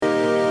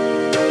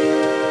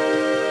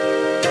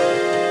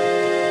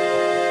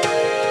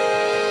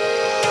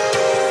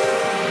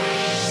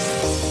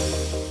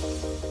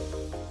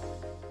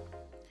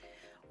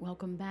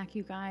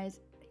you guys.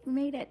 You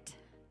made it.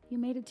 You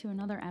made it to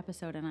another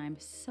episode, and I'm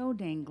so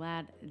dang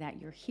glad that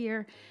you're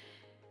here.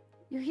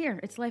 You're here.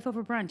 It's Life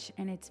Over Brunch,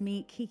 and it's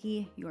me,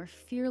 Kiki, your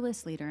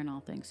fearless leader in all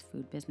things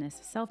food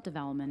business,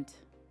 self-development,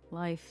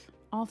 life,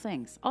 all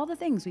the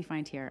things we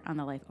find here on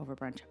the Life Over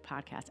Brunch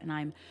podcast. And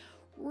I'm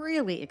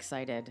really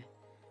excited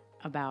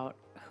about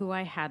who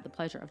I had the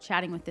pleasure of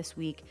chatting with this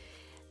week,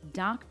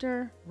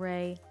 Dr.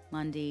 Ray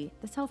Lundy,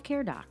 the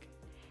self-care doc.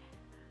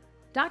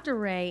 Dr.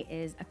 Ray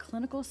is a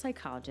clinical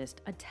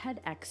psychologist, a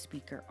TEDx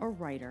speaker, a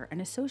writer,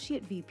 an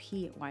associate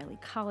VP at Wiley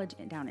College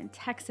down in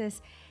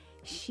Texas.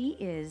 She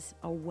is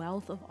a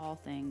wealth of all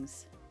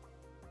things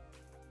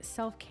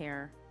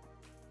self-care,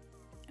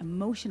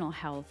 emotional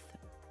health,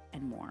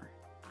 and more.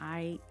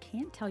 I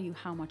can't tell you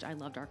how much I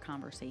loved our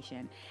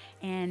conversation.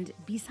 And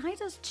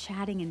besides us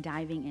chatting and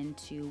diving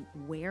into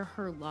where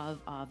her love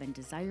of and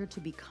desire to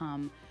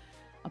become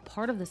a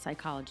part of the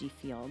psychology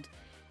field,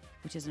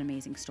 which is an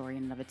amazing story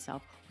in and of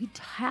itself, we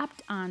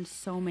tapped on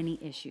so many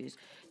issues,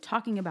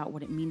 talking about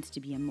what it means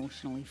to be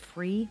emotionally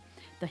free,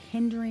 the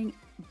hindering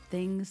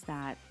things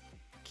that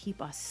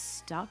keep us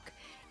stuck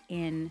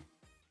in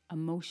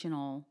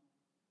emotional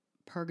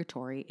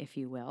purgatory, if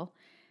you will.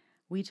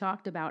 We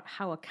talked about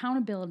how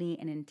accountability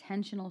and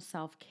intentional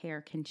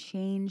self-care can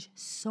change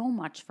so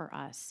much for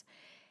us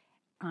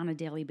on a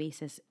daily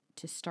basis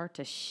to start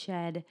to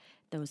shed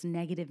those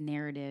negative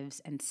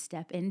narratives and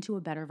step into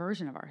a better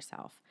version of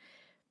ourselves.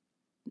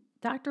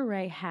 Dr.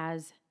 Ray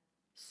has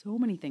so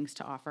many things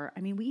to offer.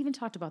 I mean, we even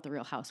talked about the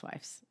Real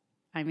Housewives.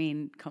 I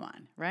mean, come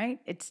on, right?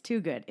 It's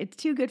too good. It's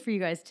too good for you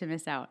guys to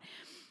miss out.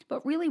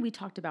 But really, we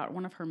talked about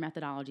one of her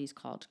methodologies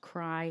called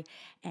CRY,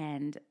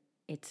 and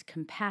it's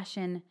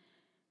compassion,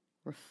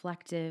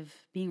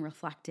 being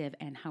reflective,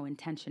 and how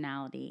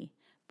intentionality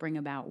bring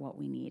about what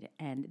we need.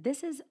 And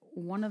this is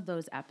one of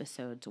those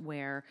episodes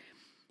where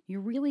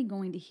you're really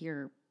going to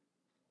hear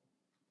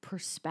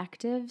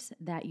perspectives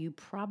that you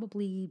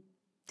probably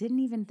didn't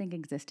even think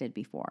existed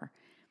before.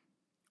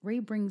 Ray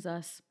brings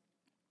us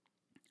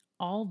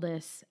all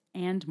this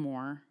and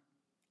more,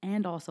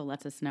 and also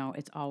lets us know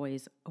it's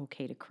always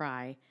okay to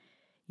cry.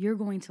 You're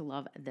going to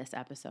love this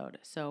episode.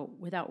 So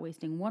without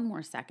wasting one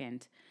more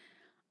second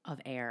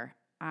of air,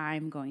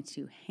 I'm going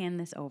to hand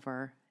this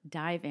over,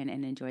 dive in,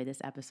 and enjoy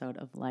this episode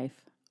of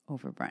Life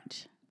Over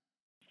Brunch.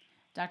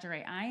 Dr.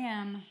 Ray, I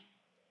am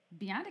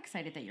beyond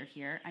excited that you're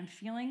here. I'm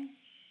feeling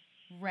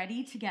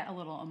ready to get a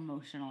little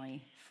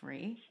emotionally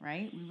free,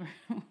 right?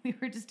 We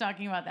were just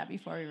talking about that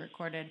before we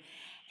recorded.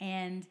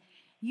 And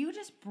you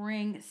just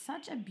bring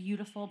such a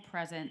beautiful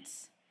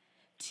presence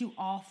to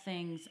all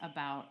things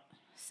about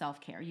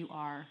self-care. You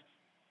are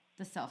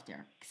the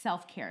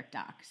self-care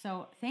doc.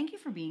 So thank you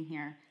for being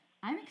here.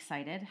 I'm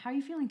excited. How are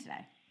you feeling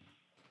today?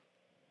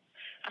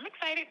 I'm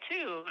excited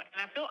too,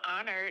 and I feel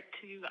honored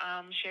to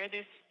share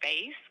this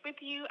space with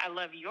you. I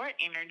love your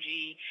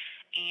energy,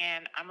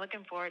 and I'm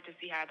looking forward to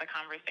see how the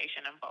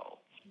conversation unfolds.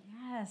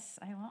 Yes,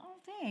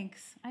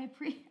 thanks. I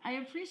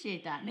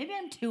appreciate that. Maybe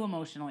I'm too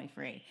emotionally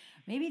free.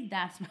 Maybe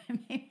that's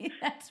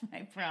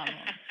my problem.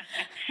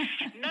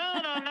 No.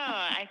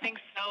 I think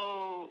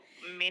so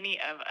many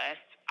of us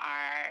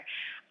are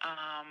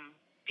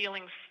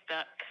feeling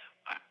stuck,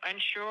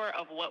 unsure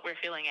of what we're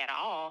feeling at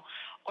all,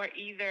 or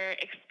either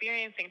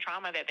experiencing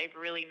trauma that they've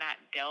really not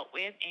dealt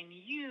with. And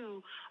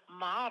you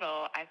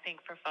model, I think,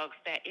 for folks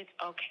that it's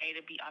okay to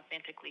be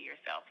authentically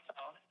yourself. So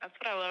that's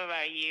what I love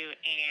about you.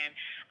 And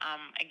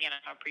again,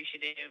 I'm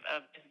appreciative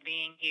of just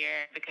being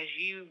here because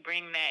you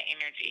bring that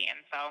energy.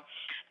 And so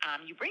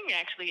you bring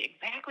actually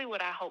exactly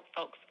what I hope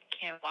folks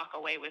can walk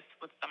away with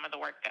some of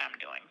the work that I'm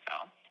doing.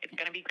 So it's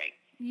going to be great.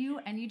 You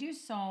do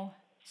so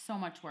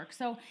much work.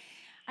 So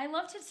I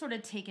love to sort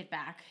of take it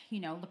back,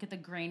 look at the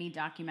grainy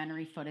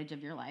documentary footage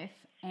of your life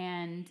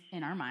and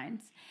in our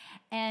minds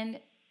and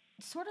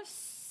sort of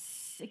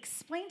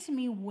explain to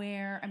me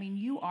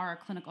you are a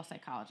clinical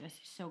psychologist,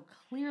 so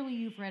clearly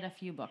you've read a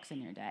few books in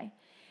your day,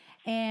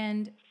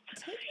 and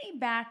take me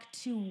back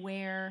to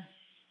where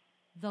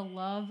the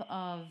love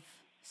of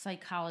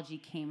psychology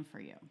came for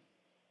you.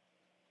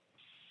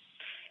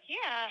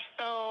 Yeah,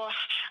 so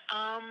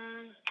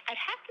I'd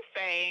have to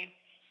say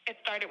it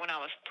started when I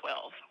was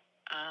 12.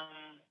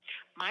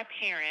 My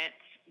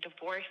parents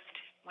divorced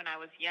when I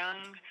was young,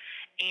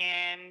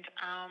 and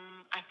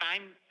I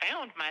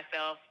found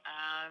myself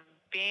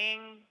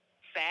being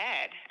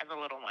sad as a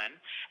little one.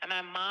 And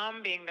my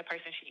mom, being the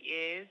person she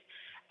is,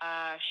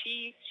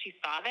 she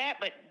saw that,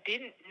 but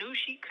knew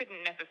she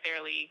couldn't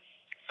necessarily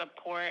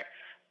support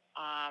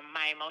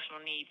my emotional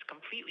needs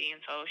completely,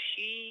 and so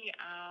she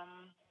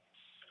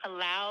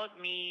allowed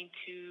me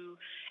to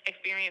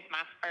experience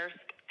my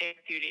first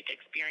therapeutic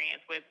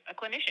experience with a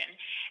clinician.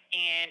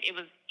 And it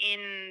was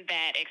in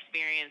that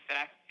experience that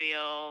I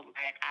feel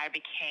like I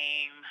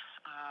became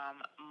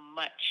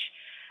much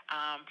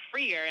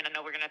freer. And I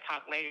know we're going to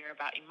talk later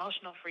about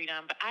emotional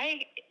freedom, but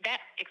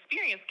that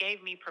experience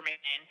gave me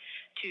permission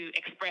to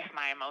express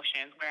my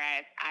emotions,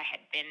 whereas I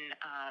had been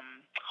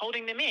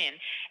holding them in,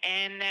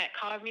 and that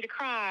caused me to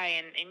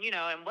cry and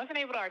wasn't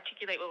able to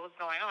articulate what was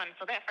going on.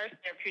 So that first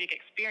therapeutic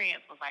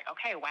experience was like,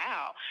 okay,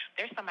 wow,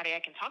 there's somebody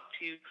I can talk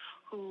to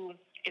who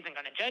isn't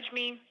going to judge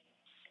me,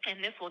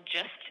 and this will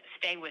just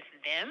stay with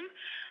them.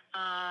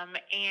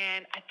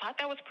 And I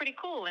thought that was pretty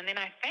cool. And then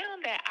I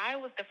found that I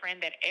was the friend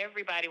that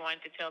everybody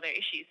wanted to tell their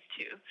issues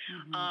to.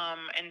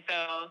 And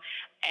so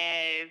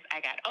as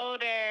I got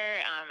older,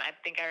 I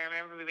think I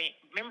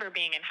remember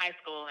being in high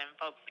school, and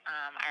folks,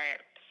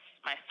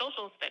 my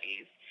social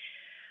studies,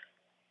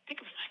 I think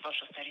it was my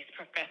social studies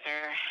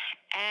professor,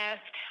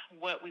 asked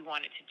what we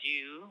wanted to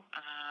do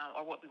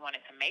or what we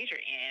wanted to major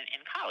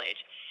in college.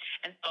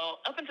 And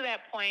so up until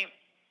that point,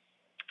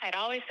 I'd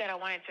always said I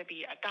wanted to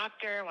be a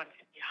doctor, wanted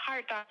to be a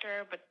heart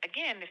doctor. But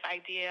again, this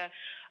idea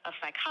of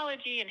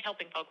psychology and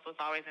helping folks was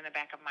always in the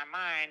back of my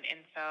mind.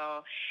 And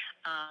so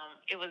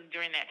it was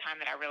during that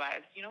time that I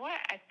realized, you know what,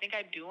 I think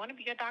I do want to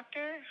be a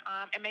doctor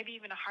and maybe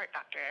even a heart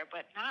doctor,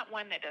 but not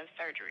one that does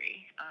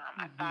surgery.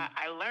 I thought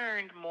I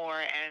learned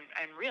more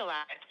and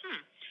realized,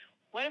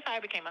 what if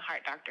I became a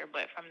heart doctor,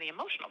 but from the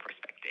emotional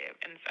perspective?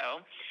 And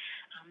so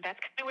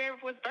that's kind of where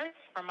it was birthed,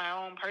 from my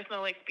own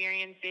personal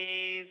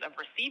experiences of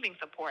receiving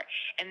support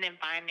and then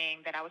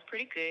finding that I was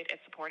pretty good at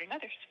supporting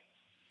others.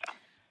 So,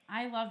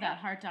 I love that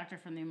heart doctor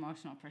from the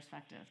emotional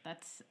perspective.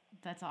 That's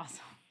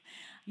awesome.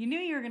 You knew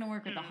you were going to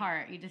work with the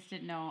heart. You just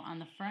didn't know on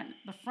the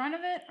front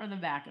of it or the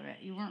back of it.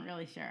 You weren't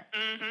really sure.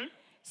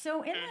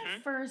 So in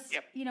that first,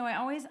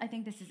 I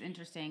think this is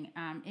interesting.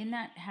 In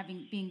that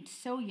being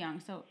so young,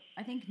 so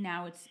I think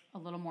now it's a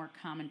little more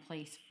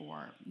commonplace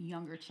for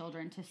younger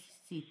children to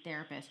see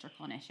therapists or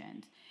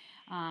clinicians,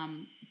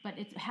 but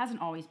it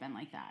hasn't always been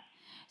like that.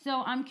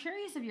 So I'm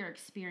curious of your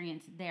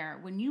experience there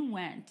when you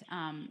went,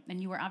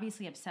 and you were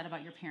obviously upset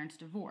about your parents'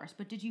 divorce,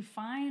 but did you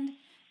find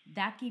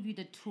that gave you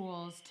the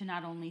tools to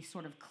not only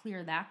sort of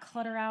clear that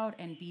clutter out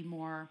and be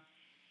more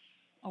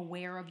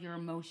aware of your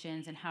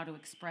emotions and how to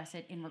express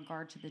it in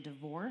regard to the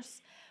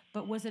divorce,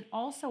 but was it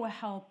also a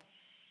help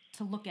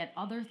to look at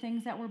other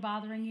things that were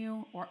bothering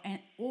you,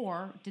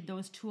 or did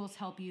those tools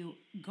help you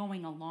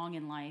going along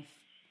in life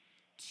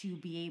to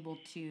be able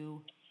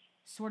to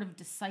sort of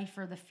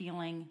decipher the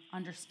feeling,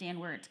 understand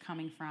where it's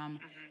coming from,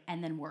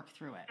 and then work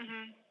through it?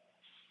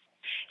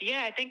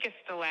 Yeah, I think it's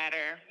the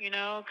latter,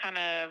 kind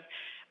of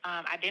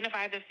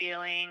identify the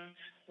feeling,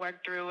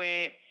 work through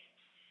it,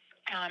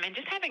 and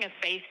just having a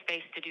safe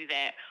space to do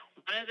that.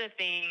 One of the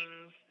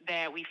things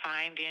that we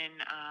find in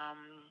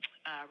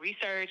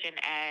research and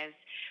as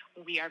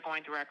we are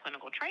going through our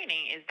clinical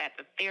training is that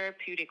the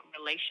therapeutic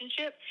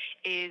relationship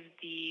is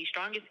the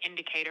strongest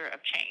indicator of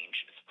change.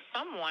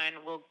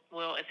 Someone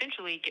will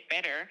essentially get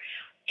better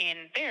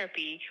in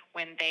therapy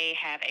when they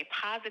have a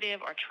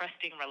positive or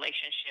trusting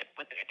relationship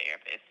with their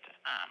therapist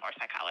or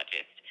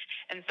psychologist.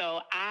 And so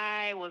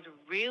I was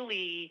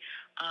really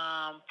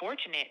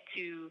fortunate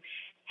to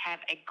have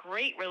a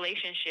great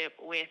relationship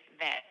with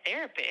that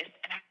therapist,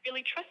 and I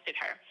really trusted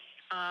her.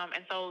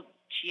 And so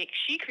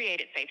she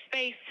created safe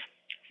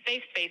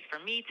space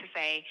for me to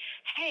say,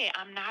 hey,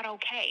 I'm not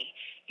okay.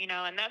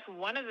 And that's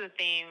one of the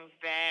things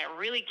that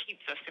really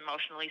keeps us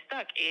emotionally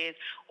stuck is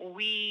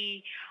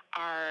we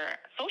are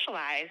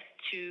socialized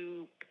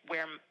to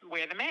wear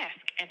the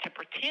mask and to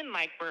pretend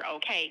like we're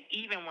okay,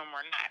 even when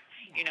we're not.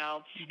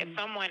 If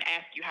someone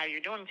asks you how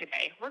you're doing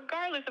today,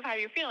 regardless of how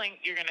you're feeling,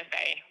 you're going to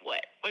say,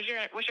 what's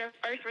your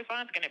first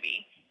response going to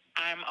be?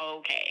 I'm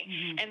okay.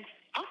 And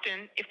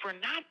often, if we're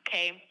not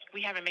okay,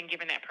 we haven't been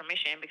given that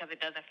permission because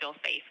it doesn't feel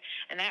safe.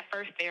 And that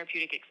first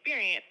therapeutic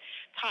experience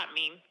taught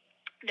me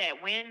that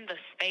when the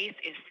space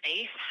is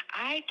safe,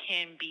 I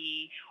can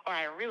be, or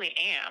I really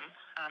am,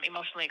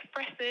 emotionally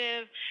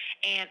expressive.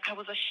 And I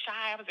was an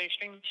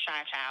extremely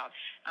shy child.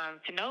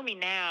 To know me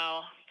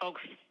now,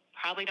 folks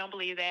probably don't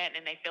believe that,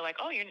 and they feel like,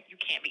 oh, you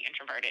can't be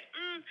introverted.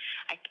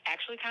 I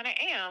actually kind of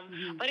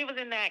am. But it was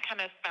in that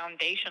kind of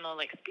foundational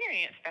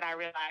experience that I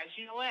realized,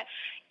 you know what,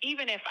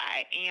 even if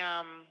I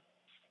am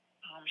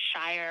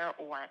shyer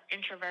or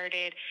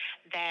introverted,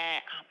 that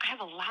I have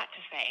a lot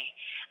to say.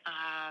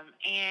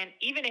 And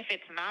even if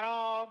it's not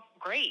all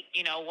great,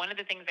 one of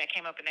the things that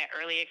came up in that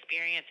early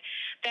experience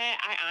that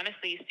I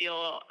honestly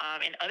still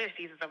in other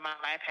seasons of my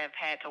life have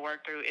had to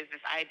work through is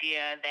this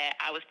idea that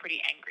I was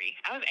pretty angry.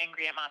 I was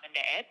angry at mom and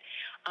dad.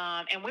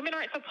 And women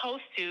aren't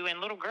supposed to, and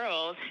little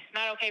girls, it's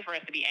not okay for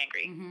us to be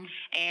angry.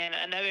 And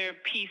another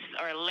piece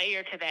or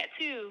layer to that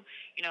too,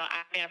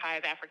 I identify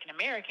as African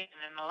American,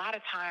 and a lot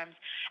of times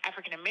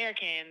African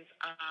Americans,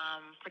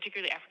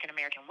 particularly African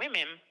American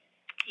women,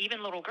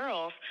 even little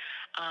girls,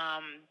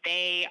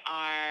 they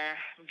are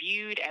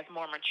viewed as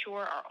more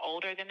mature or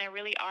older than they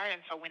really are.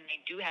 And so when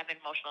they do have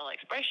emotional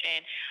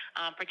expression,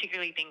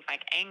 particularly things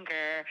like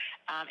anger,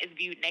 is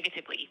viewed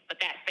negatively. But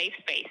that safe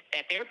space,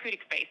 that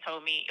therapeutic space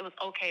told me it was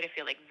okay to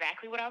feel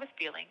exactly what I was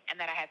feeling and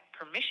that I had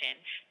permission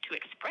to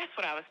express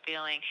what I was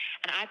feeling.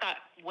 And I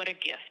thought, what a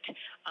gift.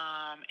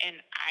 And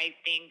I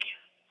think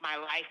my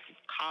life's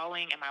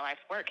calling and my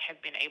life's work has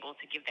been able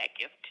to give that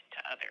gift to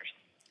others.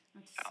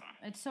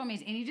 It's so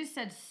amazing. And you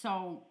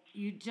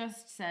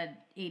just said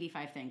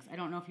 85 things. I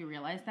don't know if you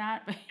realized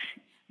that,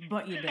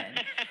 but you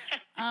did.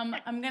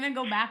 I'm going to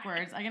go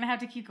backwards. I'm going to have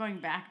to keep going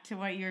back to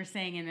what you're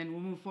saying, and then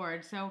we'll move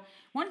forward. So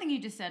one thing you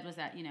just said was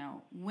that,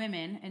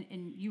 women,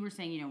 and you were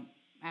saying,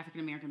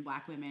 African-American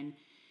Black women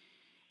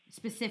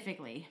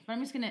specifically, but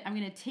I'm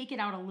going to take it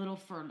out a little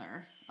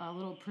further,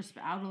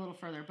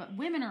 but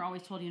women are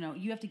always told,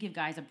 you have to give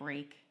guys a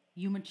break.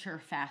 You mature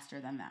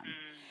faster than them.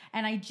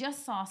 And I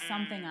just saw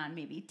something on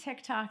maybe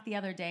TikTok the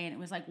other day, and it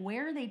was like,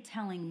 where are they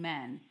telling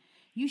men,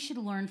 you should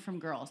learn from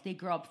girls? They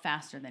grow up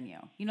faster than you.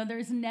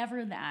 There's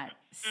never that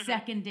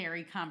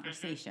secondary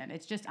conversation.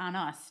 It's just on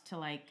us to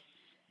like,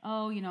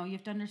 oh, you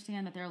have to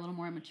understand that they're a little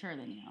more immature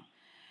than you.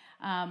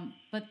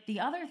 But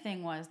the other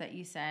thing was that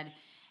you said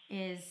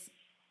is,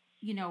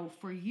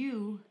 for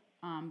you,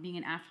 being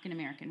an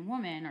African-American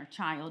woman or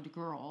child,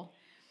 girl,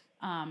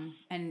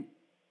 and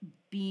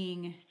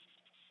being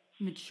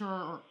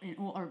mature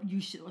or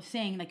you should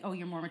saying like, oh,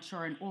 you're more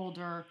mature and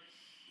older.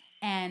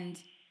 And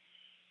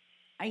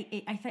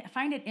I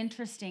find it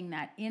interesting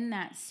that in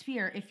that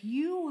sphere, if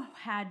you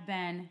had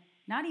been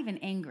not even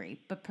angry,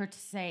 but per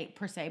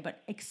se,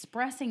 but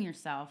expressing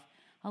yourself,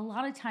 a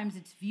lot of times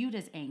it's viewed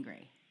as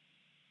angry.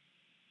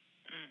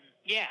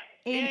 Yeah.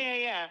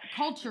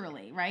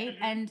 Culturally, right?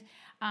 And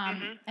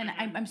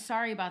I'm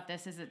sorry about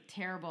this as a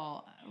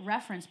terrible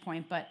reference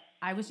point, but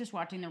I was just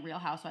watching The Real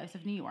Housewives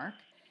of New York,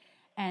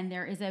 and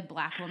there is a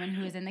Black woman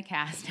who is in the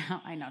cast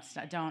now. I know,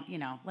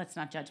 let's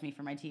not judge me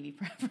for my TV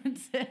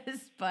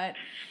preferences, but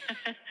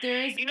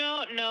there is...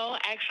 No,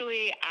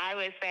 actually, I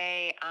would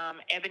say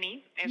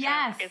Ebony is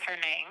her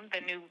name,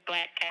 the new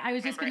Black cast I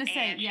was just going to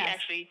say, yes.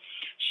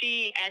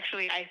 She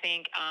actually, I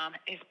think,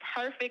 is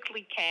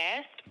perfectly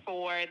cast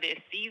for this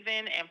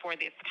season and for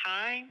this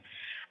time.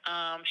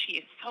 She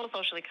is so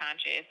socially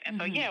conscious. And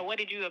so, what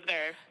did you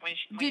observe when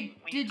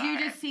Did you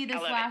just see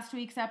this last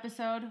week's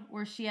episode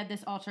where she had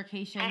this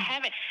altercation? I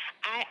haven't.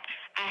 I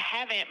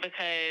haven't,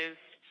 because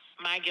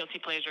my guilty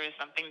pleasure is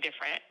something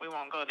different. We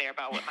won't go there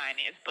about what mine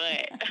is,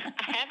 but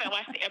I haven't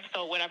watched the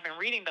episode. What I've been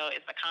reading, though,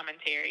 is the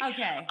commentary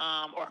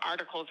or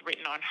articles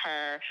written on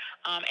her,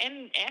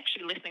 and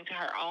actually listening to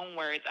her own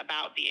words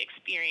about the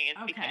experience,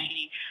 because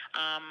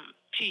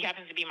she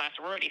happens to be my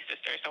sorority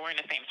sister, so we're in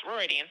the same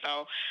sorority, and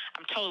so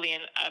I'm totally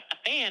a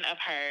fan of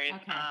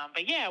hers.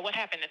 But what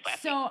happened this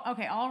last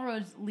week? All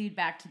roads lead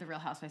back to The Real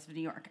Housewives of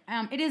New York.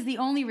 It is the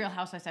only Real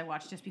Housewives I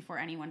watched, just before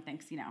anyone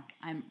thinks,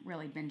 I'm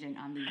really binging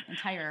on the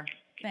entire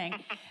thing.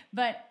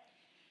 But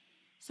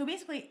so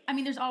basically,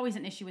 there's always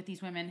an issue with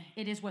these women.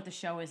 It is what the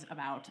show is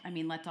about.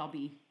 Let's all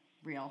be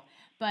real.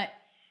 But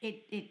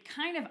it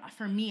kind of,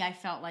 for me, I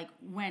felt like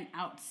went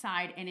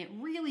outside, and it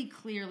really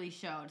clearly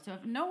showed. So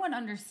if no one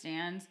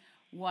understands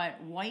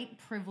what white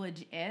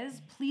privilege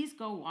is, please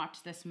go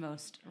watch this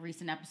most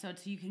recent episode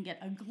so you can get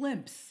a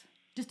glimpse,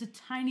 just a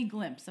tiny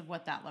glimpse of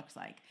what that looks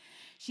like.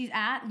 She's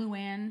at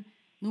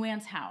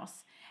Luann's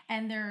house,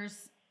 and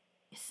there's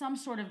some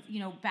sort of,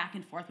 back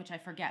and forth, which I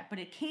forget, but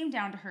it came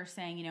down to her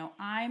saying,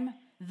 I'm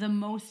the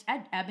most,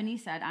 Ebony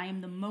said, I am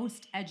the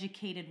most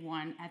educated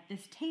one at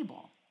this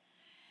table.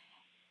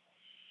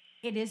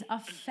 It is a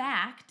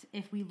fact,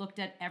 if we looked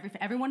at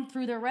everyone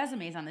threw their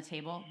resumes on the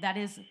table, that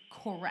is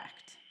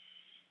correct.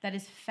 That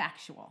is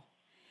factual.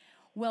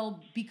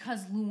 Well,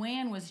 because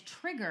Luann was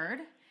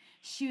triggered,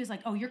 she was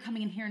like, oh, you're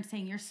coming in here and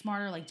saying you're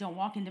smarter, like, don't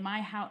walk into my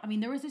house.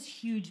 There was this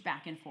huge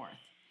back and forth.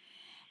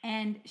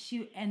 And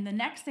the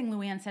next thing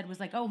Luann said was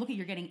like, oh, look,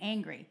 you're getting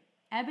angry.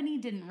 Ebony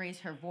didn't raise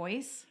her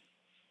voice.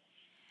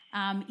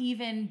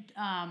 Even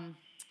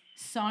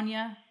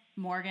Sonia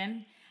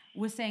Morgan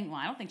was saying, well,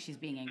 I don't think she's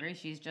being angry.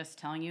 She's just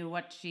telling you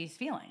what she's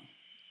feeling.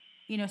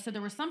 So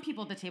there were some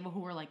people at the table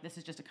who were like, this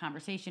is just a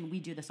conversation. We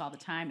do this all the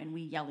time, and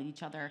we yell at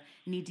each other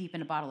knee deep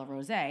in a bottle of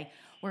rosé.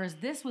 Whereas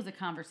this was a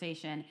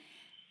conversation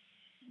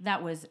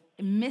that was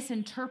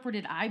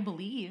misinterpreted, I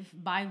believe,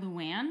 by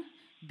Luann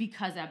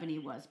because Ebony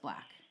was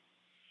Black.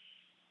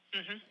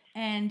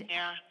 And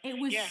it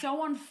was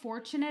so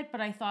unfortunate, but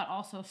I thought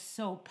also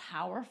so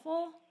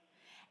powerful.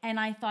 And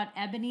I thought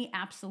Ebony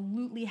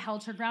absolutely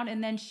held her ground,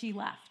 and then she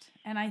left.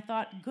 And I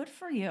thought, good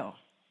for you.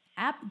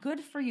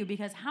 Good for you,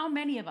 because how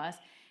many of us,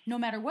 no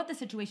matter what the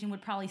situation,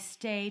 would probably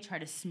stay, try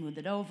to smooth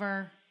it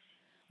over.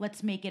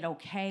 Let's make it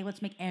okay.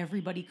 Let's make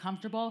everybody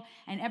comfortable.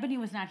 And Ebony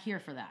was not here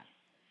for that.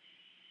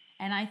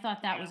 And I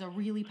thought that was a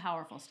really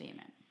powerful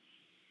statement.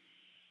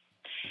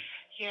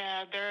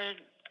 Yeah,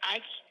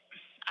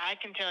 I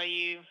can tell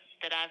you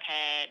that I've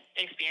had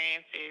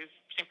experiences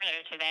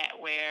similar to that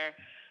where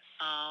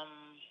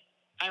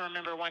I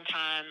remember one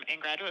time in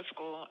graduate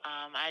school,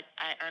 I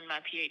earned my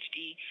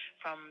PhD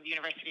from the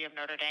University of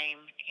Notre Dame,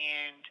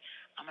 and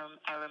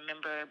I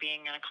remember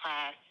being in a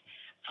class,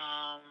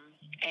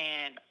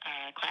 and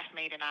a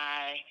classmate and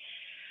I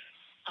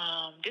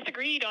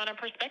disagreed on a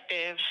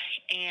perspective,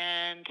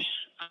 and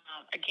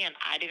again,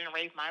 I didn't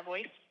raise my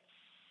voice,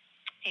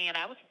 and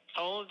I was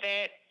told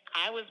that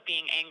I was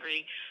being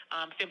angry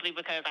simply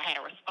because I had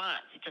a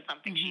response to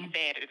something she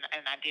said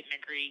and I didn't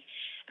agree.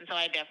 And so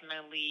I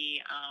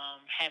definitely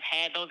have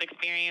had those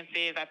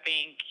experiences. I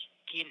think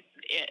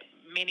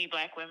many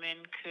Black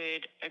women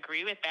could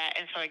agree with that.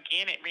 And so,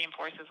 again, it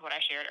reinforces what I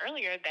shared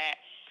earlier, that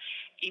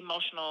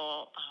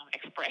emotional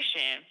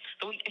expression.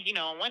 So,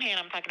 on one hand,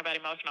 I'm talking about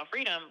emotional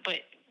freedom,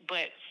 but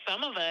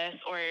some of us,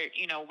 or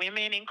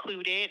women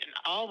included, and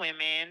all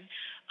women,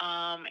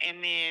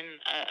 and then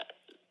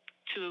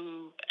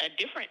to a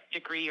different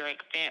degree or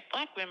extent,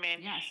 Black women,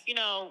 yes.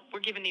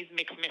 We're given these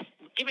mixed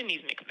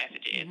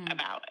messages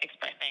about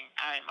expressing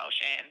our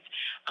emotions.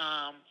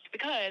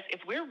 Because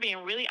if we're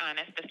being really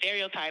honest, the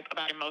stereotype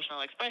about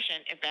emotional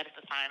expression is that it's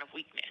a sign of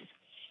weakness.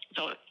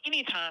 So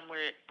anytime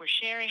we're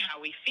sharing how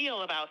we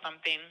feel about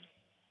something,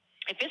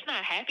 if it's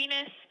not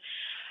happiness,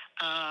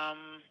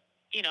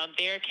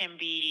 there can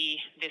be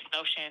this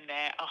notion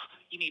that,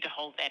 you need to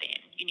hold that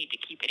in. You need to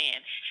keep it in.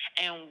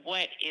 And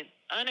what is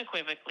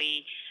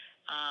unequivocally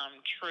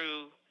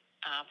true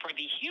for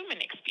the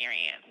human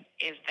experience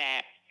is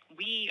that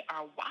we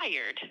are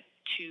wired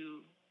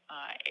to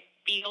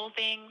feel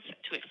things,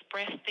 to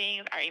express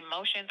things. Our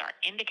emotions are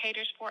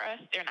indicators for us.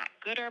 They're not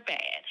good or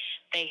bad.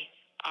 They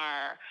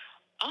are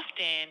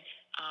often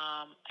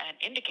an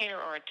indicator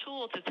or a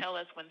tool to tell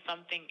us when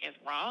something is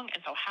wrong.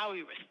 And so how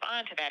we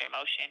respond to that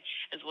emotion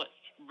is what's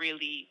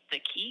really the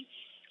key.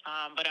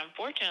 But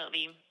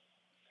unfortunately,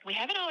 we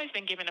haven't always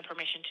been given the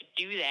permission to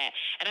do that.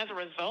 And as a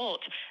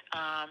result,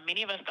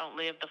 many of us don't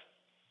live the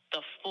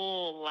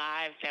full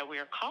lives that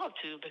we're called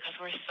to because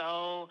we're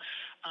so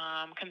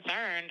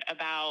concerned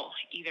about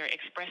either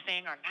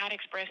expressing or not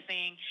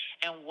expressing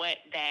and what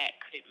that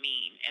could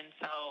mean. And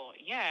so,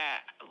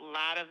 a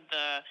lot of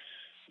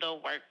the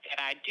work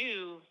that I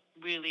do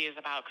really is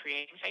about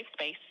creating safe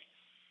space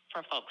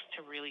for folks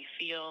to really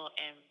feel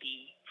and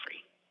be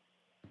free.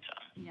 So.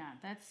 Yeah,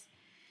 that's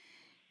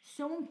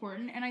so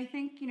important. And I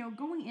think,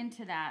 going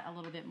into that a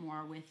little bit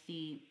more with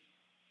the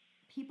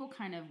people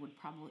kind of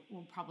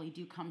will probably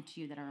do come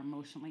to you that are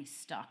emotionally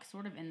stuck,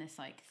 sort of in this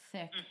like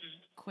thick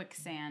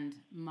quicksand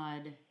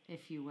mud,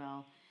 if you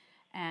will,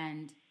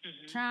 and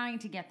trying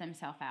to get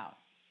themselves out.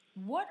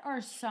 What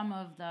are some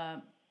of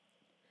the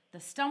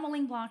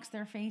stumbling blocks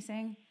they're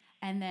facing?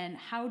 And then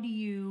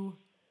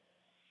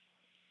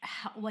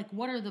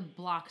what are the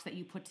blocks that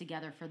you put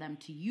together for them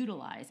to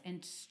utilize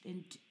in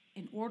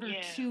order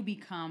to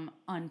become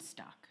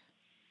unstuck?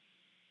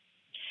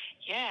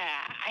 Yeah,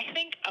 I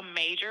think a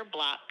major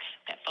block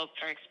that folks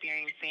are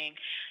experiencing,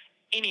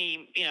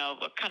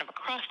 kind of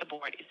across the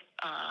board, is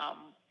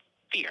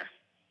fear.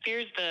 Fear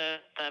is the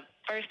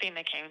first thing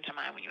that came to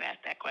mind when you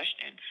asked that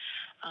question,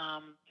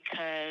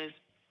 because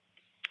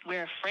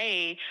we're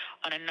afraid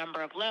on a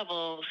number of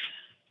levels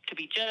to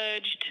be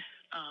judged.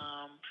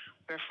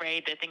 We're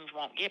afraid that things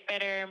won't get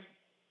better.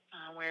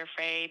 We're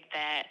afraid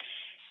that,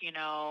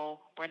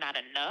 we're not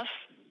enough.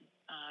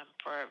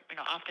 For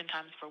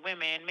oftentimes for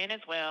women, men as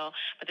well,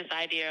 but this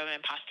idea of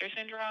imposter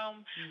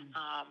syndrome,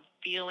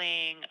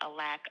 feeling a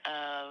lack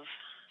of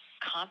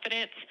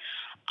confidence,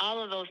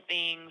 all of those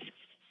things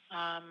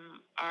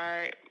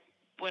are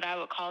what I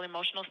would call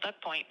emotional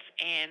stuck points,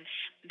 and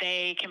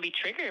they can be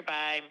triggered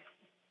by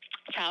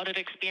childhood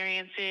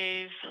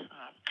experiences,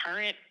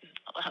 current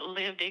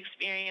lived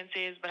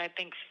experiences, but I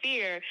think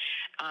fear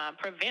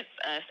prevents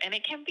us, and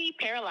it can be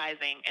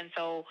paralyzing. And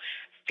so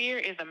fear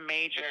is a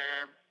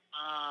major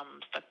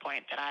stuck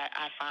point that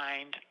I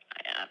find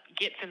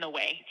gets in the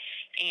way.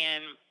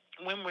 And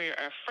when we're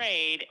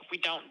afraid, if we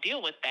don't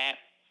deal with that,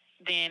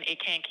 then it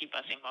can keep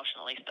us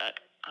emotionally stuck.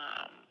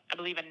 I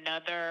believe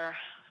another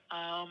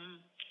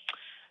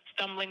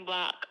stumbling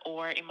block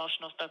or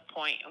emotional stuck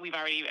point, and we've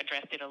already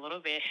addressed it a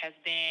little bit, has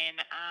been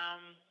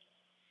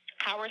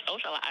how we're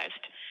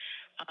socialized.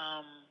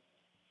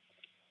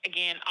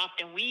 Again,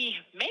 often we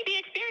may be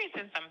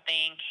experiencing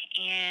something,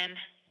 and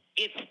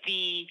it's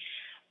the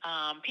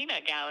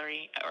peanut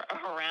gallery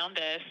around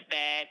us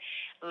that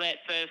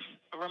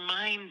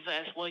reminds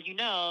us,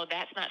 well,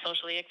 that's not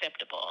socially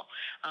acceptable.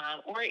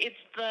 Or it's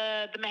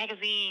the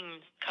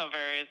magazine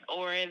covers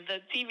or the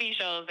TV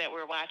shows that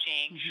we're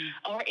watching,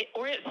 or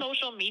it's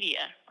social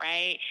media,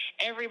 right?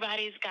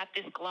 Everybody's got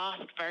this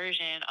glossed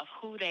version of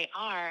who they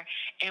are,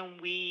 and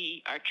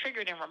we are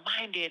triggered and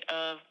reminded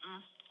of,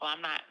 well,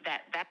 I'm not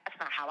that's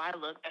not how I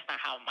look. That's not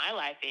how my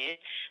life is.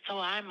 So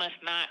I must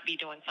not be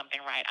doing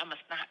something right. I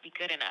must not be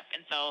good enough.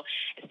 And so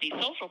it's these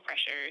social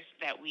pressures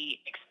that we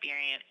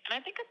experience. And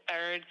I think a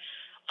third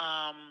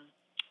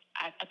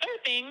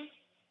thing,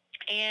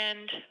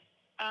 and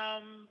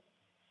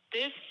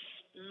this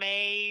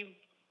may,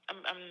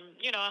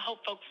 I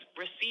hope folks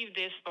receive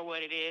this for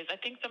what it is. I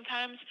think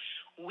sometimes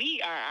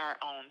we are our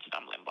own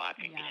stumbling block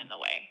and get in the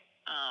way.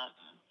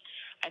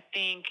 I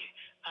think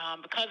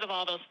because of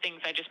all those things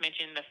I just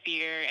mentioned, the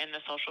fear and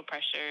the social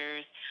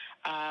pressures,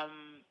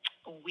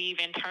 we've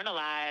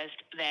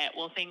internalized that,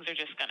 well, things are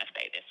just going to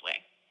stay this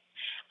way.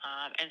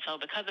 And so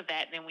because of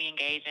that, then we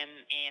engage in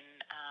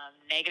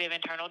negative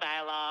internal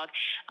dialogue.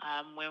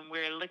 When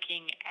we're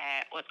looking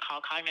at what's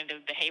called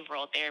cognitive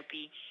behavioral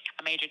therapy,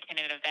 a major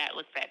tenet of that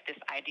looks at this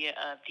idea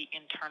of the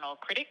internal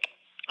critic.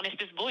 And it's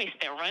this voice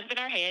that runs in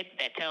our head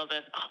that tells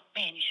us, oh,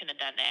 man, you shouldn't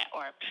have done that,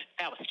 or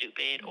that was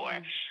stupid, or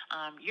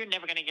you're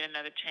never going to get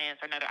another chance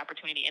or another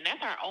opportunity. And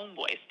that's our own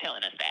voice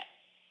telling us that,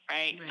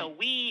 right? So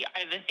we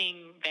are the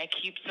thing that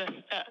keeps us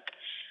stuck.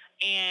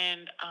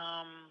 And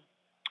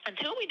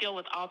until we deal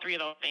with all three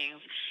of those things,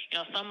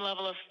 some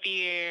level of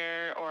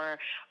fear or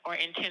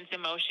intense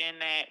emotion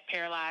that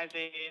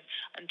paralyzes,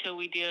 until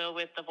we deal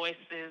with the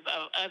voices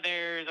of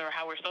others or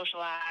how we're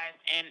socialized,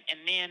 and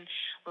then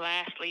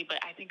lastly,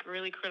 but I think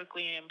really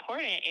critically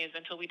important, is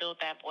until we deal with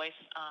that voice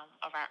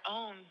of our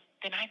own,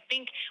 then I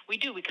think we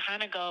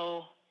kind of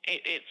go,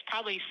 it's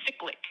probably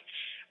cyclic,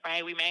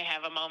 right? We may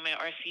have a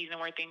moment or a season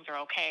where things are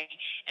okay,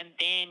 and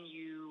then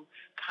you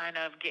kind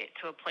of get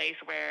to a place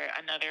where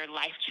another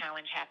life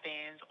challenge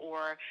happens,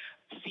 or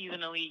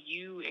seasonally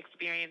you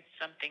experience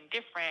something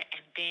different,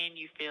 and then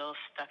you feel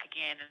stuck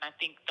again. And I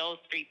think those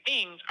three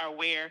things are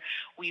where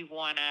we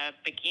want to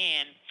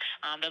begin.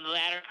 The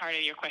latter part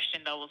of your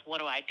question, though, was what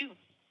do I do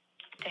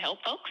to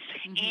help folks?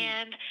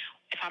 And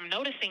if I'm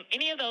noticing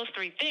any of those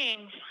three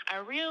things, I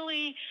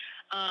really,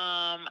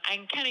 I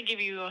can kind of give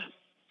you a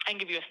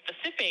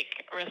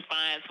specific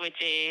response,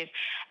 which is,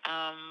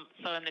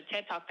 so in the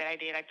TED Talk that I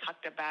did, I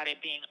talked about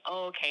it being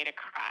okay to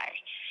cry,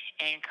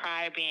 and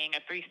cry being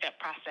a 3-step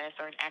process,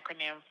 or an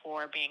acronym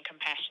for being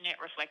compassionate,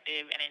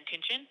 reflective, and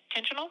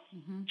intentional.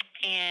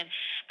 And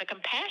the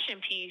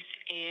compassion piece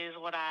is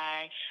what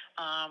I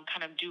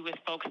kind of do with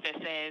folks that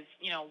says,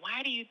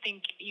 why do you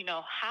think,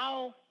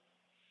 how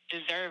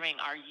deserving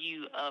are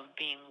you of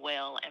being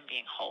well and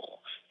being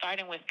whole?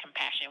 Starting with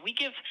compassion. We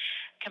give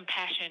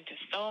compassion to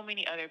so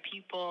many other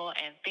people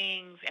and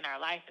things in our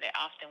life that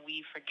often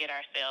we forget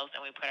ourselves and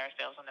we put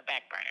ourselves on the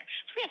back burner.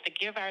 So we have to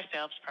give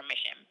ourselves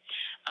permission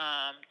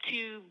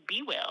to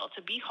be well,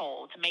 to be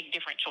whole, to make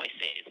different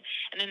choices.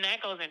 And then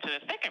that goes into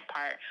the second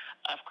part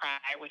of cry,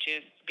 which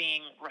is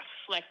being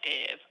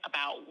reflective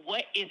about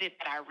what is it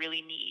that I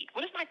really need?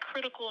 What is my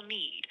critical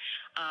need?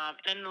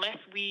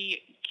 Unless we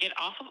get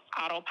off of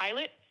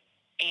autopilot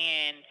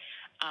and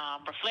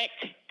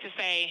reflect to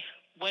say,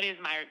 what is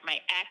my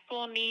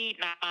actual need,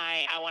 not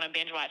my I want to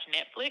binge watch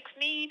Netflix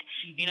need,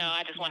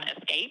 I just want to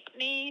escape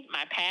need,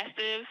 my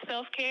passive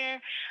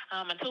self-care.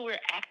 Until we're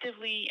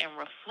actively and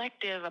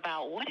reflective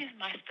about what is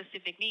my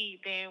specific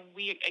need, then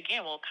we,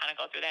 again, will kind of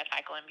go through that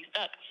cycle and be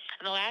stuck.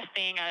 And the last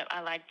thing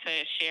I like to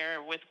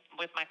share with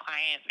my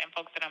clients and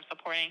folks that I'm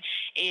supporting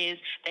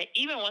is that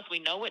even once we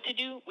know what to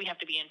do, we have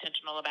to be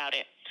intentional about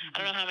it. I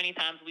don't know how many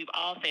times we've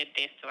all said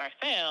this to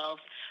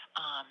ourselves,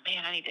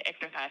 man, I need to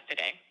exercise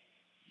today.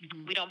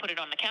 We don't put it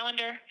on the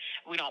calendar.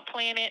 We don't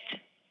plan it.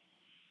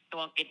 It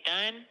won't get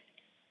done.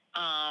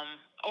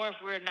 Or if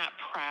we're not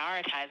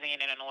prioritizing it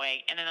in a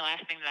way. And then the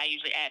last thing that I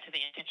usually add to the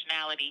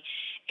intentionality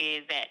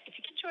is that if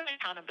you get you an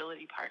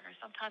accountability partner,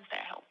 sometimes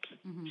that helps.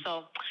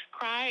 So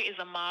CRY is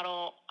a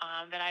model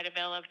that I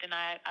developed, and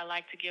I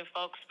like to give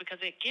folks,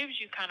 because it gives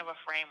you kind of a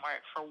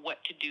framework for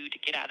what to do to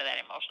get out of that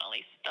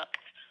emotionally stuck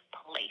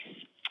place.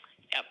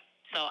 Yep.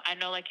 So I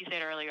know, like you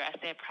said earlier, I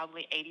said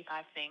probably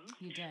 85 things.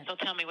 You did. So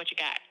tell me what you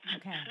got.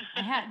 Okay.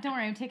 Don't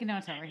worry, I'm taking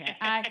notes over here.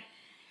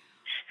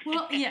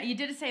 Well, yeah, you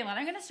did say a lot.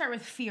 I'm going to start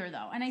with fear,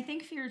 though. And I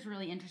think fear is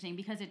really interesting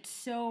because it's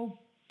so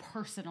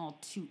personal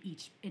to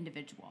each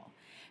individual.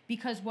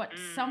 Because what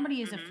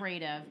somebody is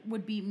afraid of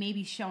would be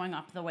maybe showing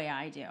up the way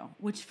I do,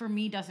 which for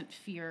me doesn't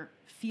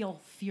feel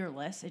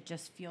fearless. It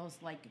just feels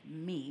like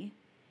me.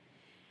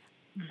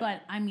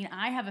 But, I mean,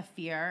 I have a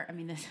fear. I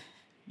mean, this,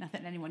 not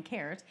that anyone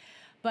cares.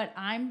 But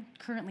I'm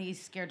currently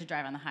scared to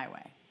drive on the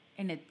highway.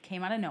 And it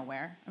came out of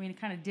nowhere. I mean,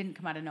 it kind of didn't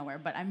come out of nowhere,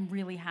 but I'm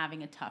really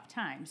having a tough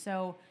time.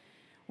 So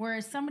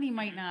whereas somebody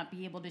might not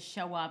be able to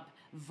show up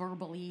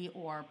verbally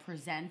or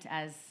present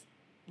as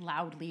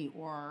loudly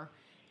or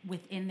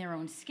within their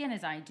own skin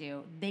as I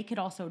do, they could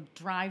also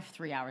drive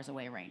 3 hours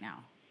away right now,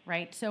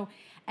 right? So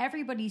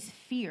everybody's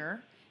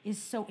fear is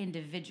so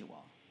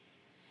individual.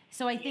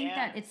 So I think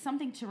that it's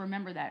something to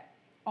remember that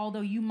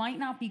although you might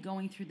not be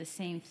going through the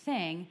same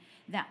thing,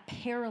 that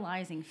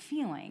paralyzing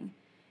feeling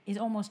is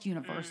almost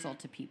universal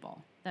to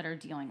people that are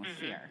dealing with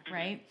fear,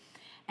 right?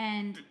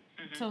 And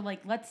so,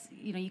 like,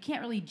 you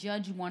can't really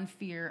judge one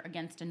fear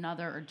against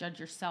another or judge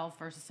yourself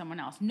versus someone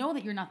else. Know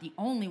that you're not the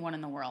only one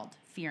in the world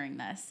fearing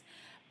this,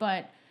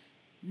 but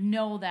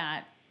know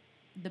that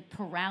the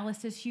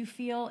paralysis you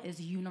feel is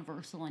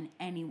universal in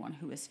anyone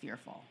who is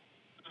fearful.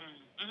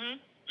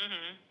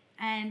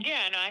 And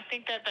I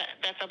think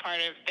that's a part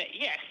of that.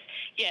 Yes,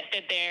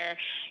 that there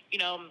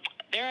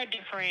are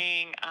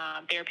differing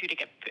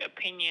therapeutic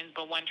opinions,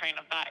 but one train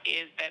of thought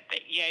is that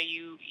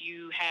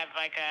you have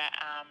like a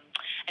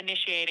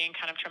initiating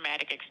kind of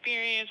traumatic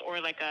experience, or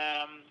like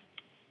an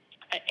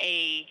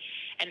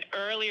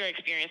earlier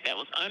experience that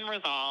was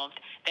unresolved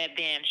that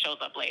then shows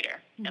up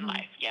later in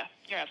life. Yeah,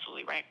 you're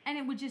absolutely right. And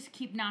it would just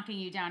keep knocking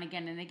you down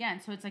again and again.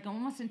 So it's like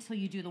almost until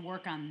you do the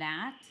work on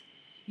that,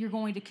 you're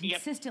going to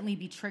consistently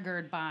be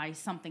triggered by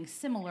something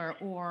similar,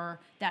 or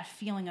that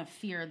feeling of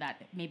fear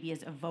that maybe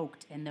is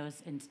evoked in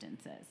those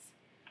instances.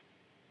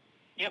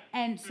 Yep.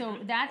 And so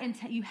that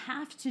you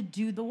have to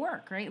do the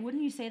work, right?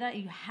 Wouldn't you say that?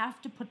 You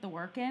have to put the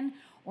work in,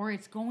 or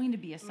it's going to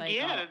be a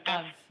cycle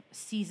of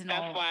seasonal.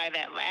 That's why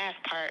that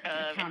last part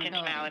of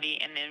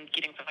intentionality and then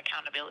getting some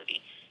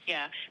accountability.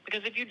 Yeah,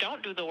 because if you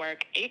don't do the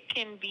work, it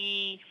can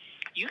be,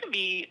 you can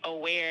be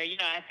aware. You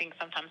know, I think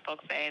sometimes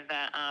folks say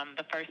that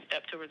the first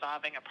step to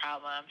resolving a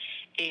problem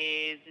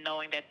is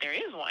knowing that there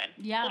is one.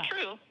 Yeah. Well,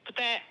 true, but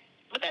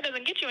that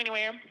doesn't get you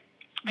anywhere.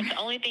 Like the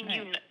only thing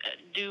you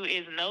do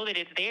is know that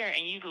it's there,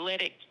 and you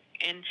let it,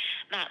 and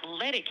not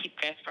let it keep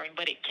festering,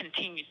 but it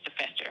continues to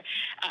fester.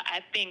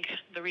 I think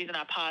the reason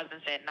I paused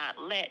and said not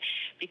let,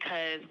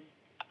 because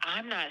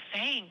I'm not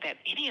saying that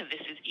any of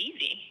this is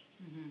easy.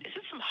 Mm-hmm. This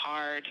is some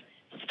hard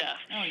stuff.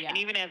 Oh, yeah. And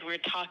even as we're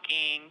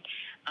talking,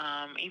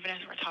 I'm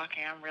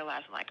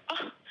realizing like,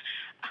 oh,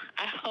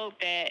 I hope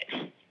that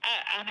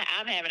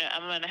I'm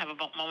going to have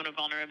a moment of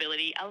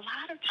vulnerability. A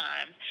lot of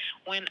times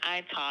when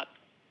I talk,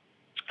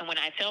 and when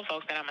I tell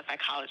folks that I'm a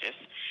psychologist,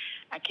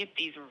 I get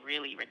these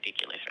really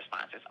ridiculous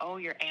responses. Oh,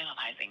 you're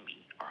analyzing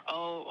me. Or,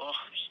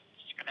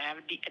 you're going to have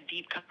a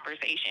deep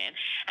conversation.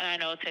 And I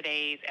know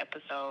today's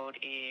episode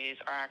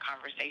or our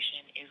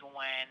conversation is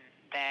one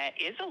that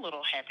is a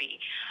little heavy.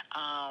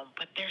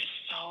 But there's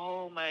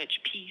so much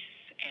peace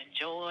and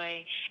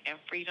joy and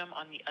freedom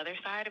on the other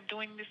side of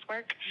doing this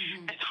work.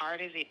 Mm-hmm. As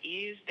hard as it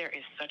is, there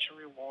is such a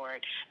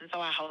reward. And so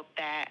I hope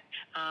that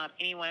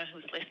anyone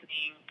who's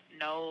listening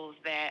knows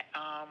that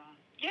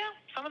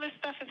some of this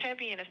stuff is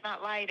heavy and it's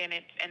not light, and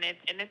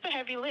it's a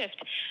heavy lift,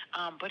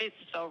 but it's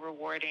so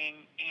rewarding,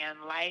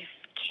 and life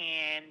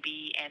can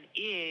be and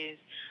is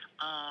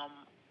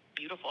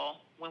beautiful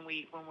when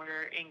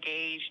we're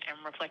engaged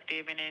and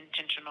reflective and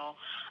intentional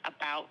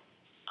about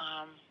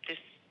this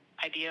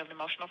idea of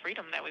emotional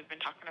freedom that we've been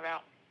talking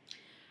about.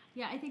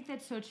 Yeah, I think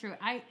that's so true.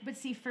 But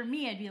see, for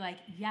me, I'd be like,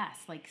 yes,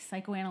 like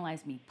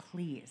psychoanalyze me,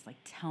 please. Like,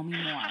 tell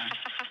me more.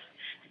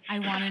 I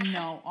want to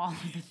know all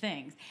of the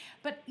things.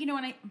 But, you know,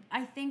 and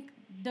I think,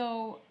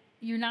 though,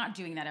 you're not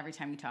doing that every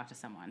time you talk to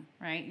someone,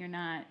 right? You're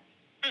not.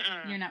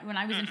 When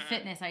I was in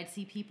fitness, I'd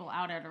see people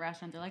out at a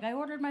restaurant. They're like, I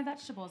ordered my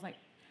vegetables. Like,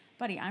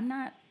 buddy,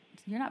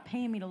 you're not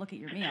paying me to look at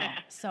your meal.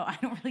 So I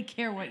don't really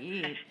care what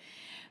you eat.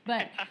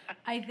 But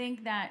I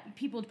think that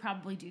people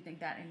probably do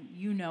think that, and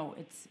you know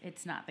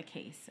it's not the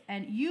case.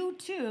 And you,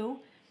 too,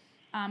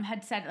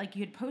 had said, like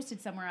you had posted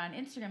somewhere on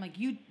Instagram, like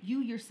you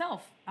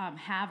yourself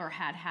have or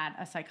had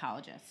a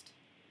psychologist.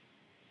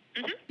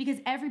 Mm-hmm. Because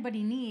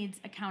everybody needs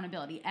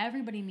accountability.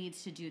 Everybody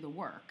needs to do the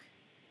work.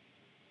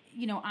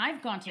 You know,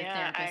 I've gone to a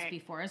therapist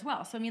before as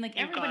well. So, I mean, like,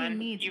 everybody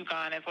needs... You've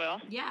gone as well?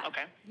 Yeah.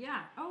 Okay.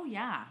 Yeah. Oh,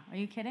 yeah. Are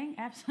you kidding?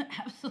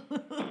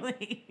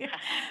 Absolutely.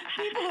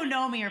 People who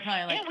know me are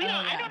probably like,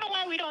 I don't know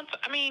why we don't...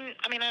 I mean,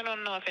 I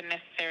don't know if it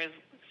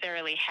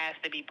necessarily has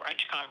to be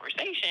brunch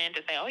conversation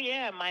to say, oh,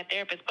 yeah, my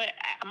therapist. But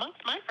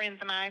amongst my friends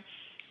and I,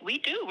 we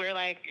do. We're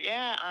like,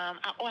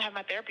 I'll have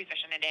my therapy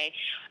session today.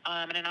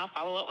 And then I'll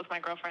follow up with my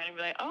girlfriend and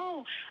be like,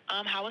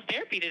 how was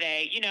therapy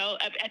today? You know,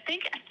 I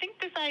think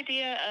this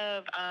idea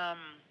of...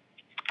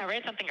 I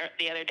read something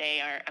the other day,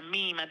 or a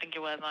meme, I think it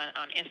was,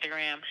 on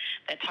Instagram,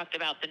 that talked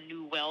about the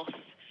new wealth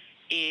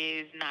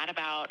is not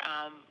about,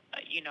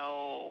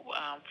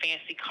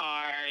 fancy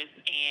cars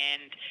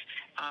and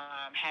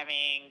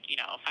having,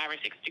 5 or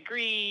 6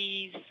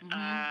 degrees,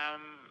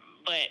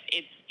 but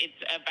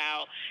it's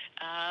about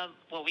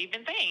what we've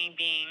been saying,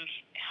 being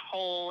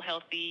whole,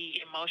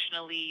 healthy,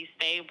 emotionally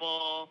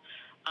stable,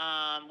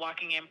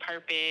 walking in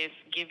purpose,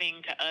 giving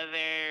to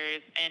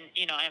others, and,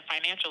 and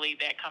financially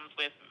that comes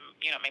with,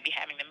 maybe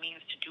having the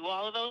means to do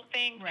all of those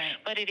things. Right.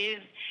 But it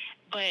is,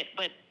 but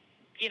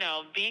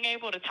being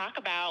able to talk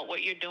about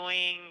what you're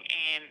doing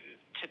and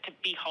to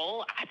be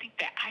whole, I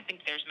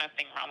think there's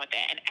nothing wrong with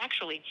that. And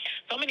actually,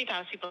 so many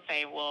times people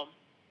say, well,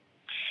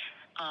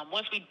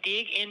 once we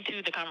dig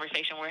into the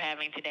conversation we're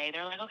having today,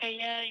 they're like, okay,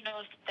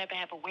 it's that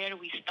bad, but where do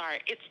we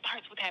start? It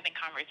starts with having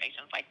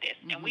conversations like this.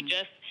 Mm-hmm. And we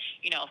just,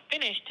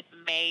 finished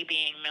May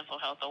being Mental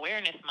Health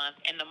Awareness Month.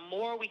 And the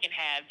more we can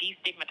have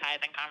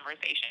destigmatizing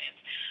conversations,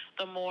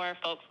 the more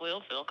folks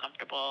will feel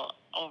comfortable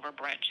over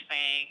brunch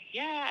saying,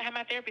 I had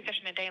my therapy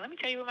session today. Let me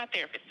tell you what my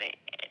therapist said.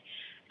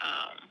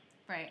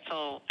 Right.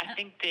 So I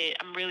think that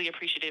I'm really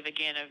appreciative,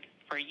 again,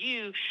 for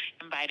you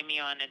inviting me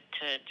on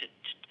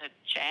to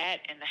chat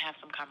and to have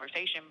some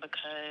conversation,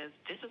 because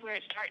this is where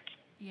it starts.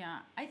 Yeah,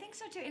 I think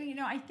so too. And,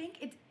 I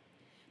think it's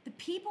the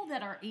people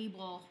that are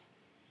able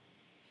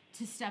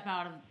to step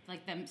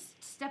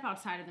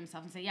outside of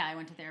themselves and say, I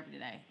went to therapy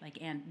today. Like,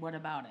 and what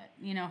about it?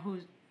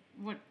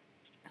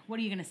 What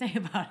are you going to say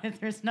about it?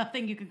 There's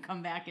nothing you can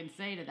come back and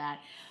say to that.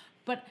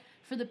 But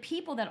for the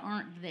people that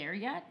aren't there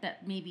yet,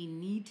 that maybe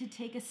need to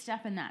take a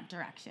step in that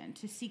direction,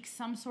 to seek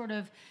some sort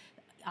of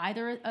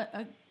either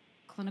a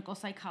clinical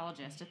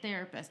psychologist, a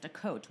therapist, a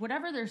coach,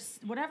 whatever is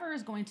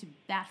going to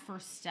that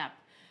first step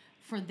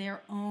for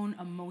their own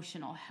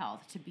emotional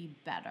health to be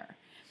better.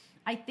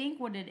 I think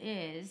what it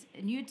is,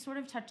 and you had sort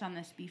of touched on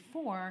this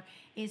before,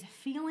 is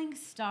feeling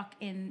stuck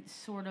in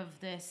sort of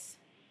this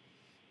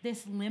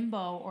this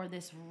limbo or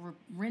this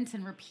rinse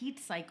and repeat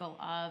cycle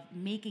of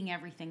making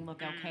everything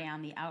look okay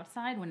on the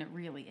outside when it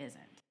really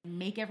isn't.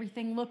 Make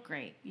everything look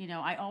great. You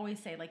know, I always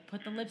say, like,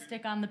 put the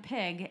lipstick on the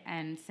pig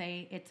and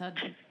say it's a,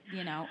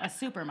 you know, a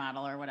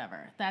supermodel or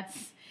whatever.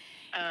 That's,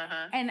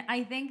 and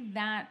I think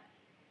that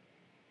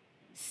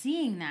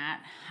seeing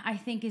that, I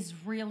think is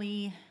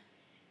really,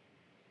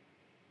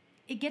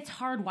 it gets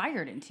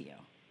hardwired into you.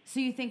 So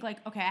you think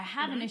like, okay, I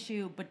have an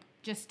issue, but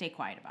just stay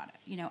quiet about it.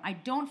 You know, I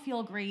don't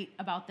feel great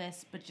about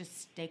this, but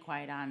just stay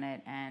quiet on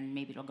it and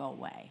maybe it'll go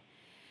away.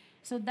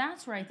 So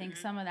that's where I think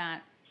some of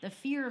that, the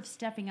fear of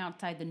stepping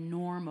outside the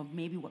norm of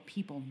maybe what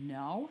people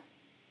know,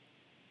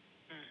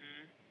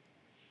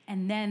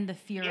 and then the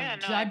fear of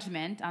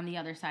judgment on the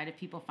other side if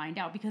people find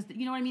out. Because,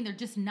 you know what I mean? They're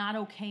just not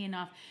okay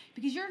enough.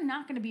 Because you're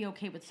not going to be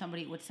okay with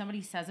somebody, what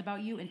somebody says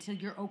about you until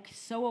you're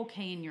so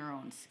okay in your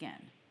own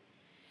skin.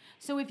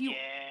 So if you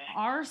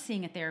are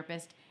seeing a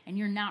therapist and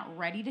you're not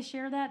ready to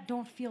share that,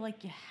 don't feel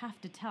like you have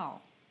to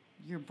tell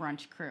your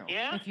brunch crew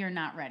if you're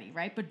not ready,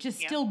 right? But just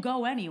still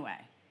go anyway.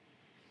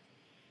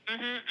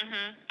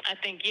 I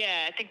think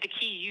the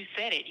key, you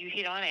said it, you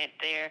hit on it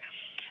there,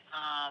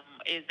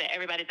 is that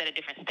everybody's at a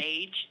different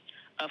stage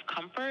of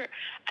comfort.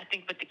 I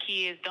think, but the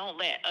key is don't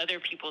let other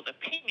people's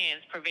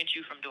opinions prevent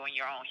you from doing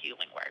your own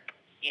healing work.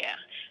 Yeah.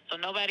 So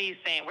nobody's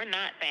saying, we're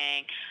not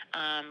saying,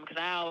 because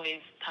I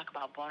always talk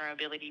about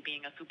vulnerability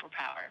being a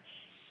superpower.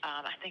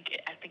 I think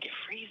it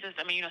frees us.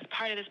 I mean, you know, it's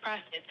part of this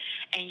process.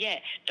 And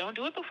yet, don't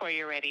do it before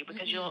you're ready,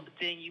 because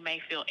then you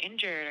may feel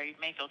injured or you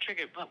may feel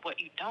triggered. But what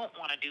you don't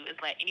want to do is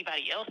let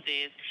anybody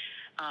else's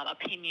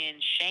opinion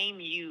shame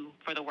you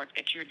for the work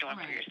that you're doing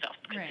for yourself,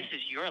 because this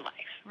is your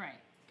life.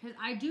 Right. Because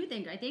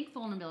I think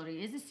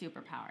vulnerability is a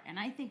superpower, and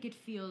I think it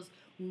feels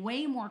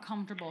way more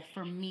comfortable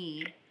for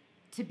me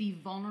to be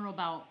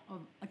vulnerable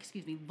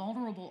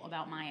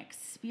about my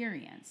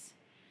experience,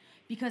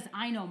 because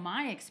I know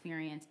my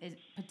experience is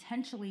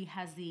potentially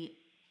has the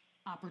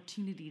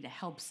opportunity to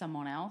help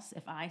someone else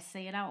if I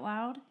say it out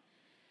loud.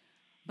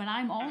 But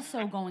I'm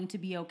also going to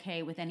be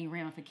okay with any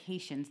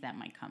ramifications that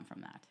might come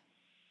from that.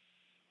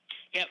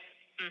 Yep.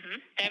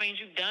 That means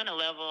you've done a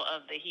level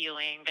of the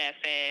healing that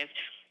says,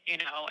 you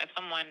know, if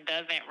someone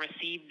doesn't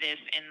receive this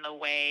in the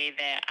way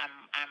that I'm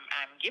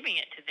giving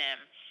it to them,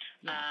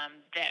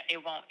 that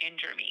it won't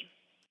injure me.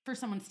 For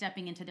someone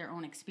stepping into their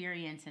own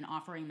experience and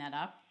offering that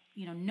up,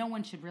 you know, no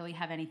one should really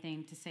have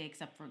anything to say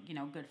except for, you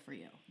know, good for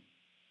you.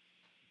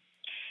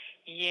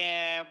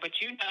 Yeah, but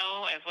you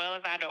know as well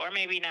as I do, or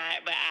maybe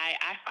not, but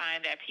I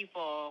find that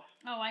people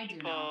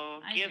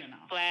give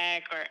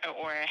flack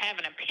or have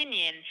an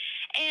opinion,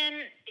 and,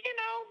 you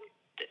know,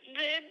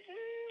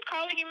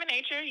 call it human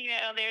nature. You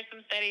know, there's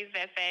some studies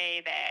that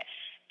say that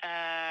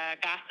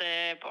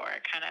gossip or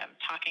kind of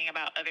talking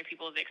about other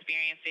people's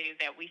experiences,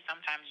 that we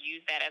sometimes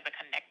use that as a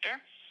connector.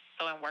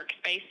 So in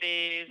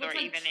workspaces or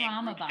even in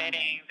group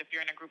settings, if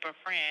you're in a group of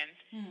friends,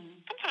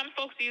 sometimes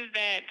folks use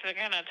that to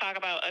kind of talk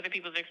about other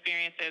people's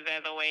experiences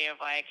as a way of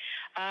like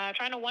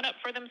trying to one up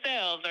for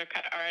themselves or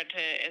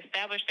to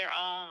establish their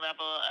own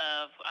level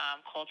of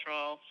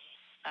cultural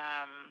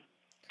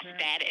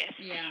status.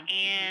 Yeah.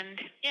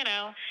 And, you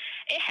know,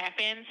 it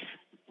happens.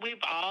 We've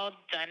all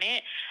done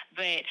it.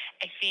 But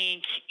I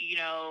think, you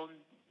know,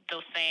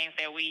 those sayings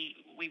that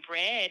we've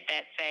read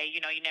that say, you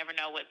know, you never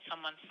know what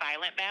someone's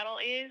silent battle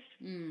is.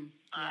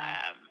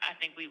 I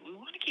think we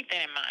want to keep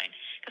that in mind,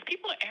 because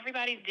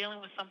everybody's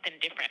dealing with something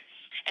different.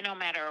 And no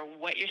matter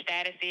what your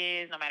status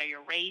is, no matter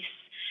your race,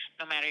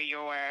 no matter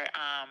your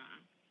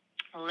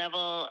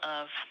level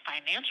of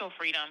financial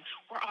freedom,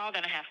 we're all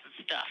going to have some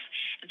stuff.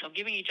 And so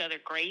giving each other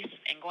grace,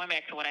 and going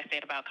back to what I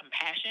said about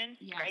compassion,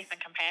 grace and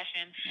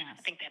compassion,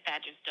 I think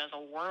that just does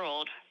a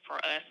world for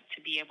us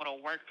to be able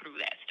to work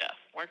through that stuff,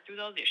 work through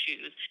those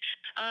issues,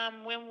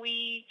 when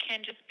we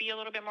can just be a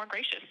little bit more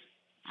gracious.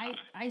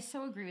 I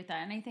so agree with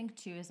that. And I think,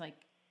 too, is like,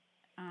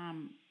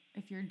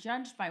 if you're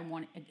judged by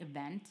one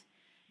event,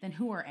 then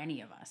who are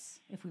any of us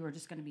if we were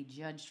just going to be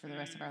judged for the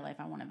rest of our life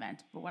on one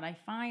event? But what I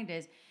find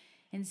is,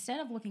 instead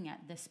of looking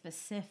at the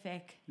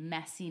specific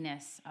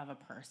messiness of a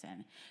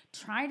person,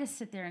 try to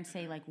sit there and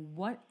say, like,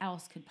 what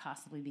else could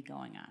possibly be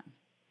going on?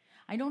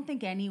 I don't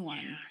think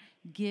anyone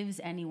gives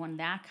anyone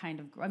that kind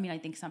of, I mean, I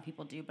think some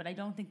people do, but I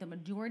don't think the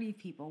majority of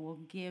people will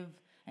give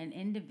an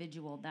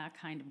individual that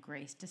kind of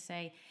grace to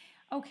say,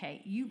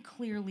 okay, you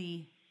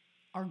clearly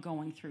are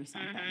going through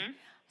something.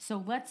 So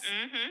what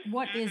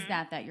is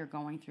that you're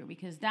going through?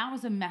 Because that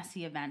was a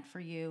messy event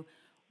for you.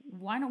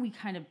 Why don't we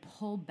kind of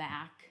pull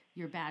back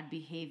your bad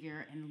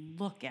behavior and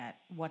look at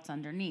what's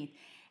underneath?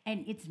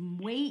 And it's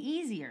way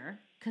easier,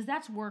 because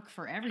that's work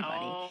for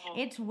everybody.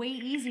 It's way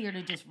easier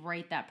to just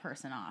write that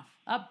person off.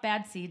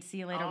 Bad seed, see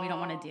you later, we don't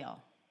want to deal.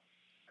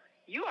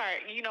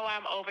 You know,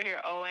 I'm over here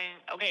owing.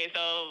 Okay,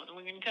 so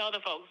we can tell the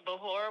folks,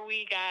 before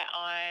we got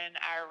on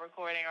our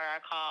recording or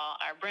our call,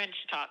 our brunch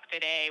talk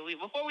today,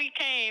 before we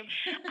came,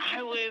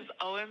 I was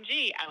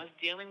OMG. I was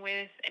dealing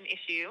with an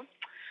issue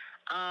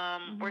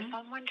where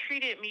someone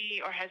treated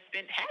me, or has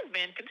been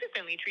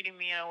consistently treating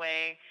me in a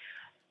way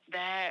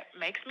that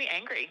makes me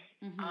angry.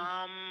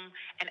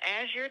 And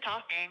as you're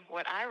talking,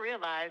 what I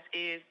realize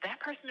is that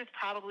person is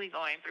probably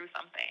going through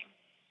something,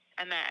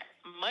 and that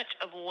much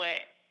of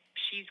what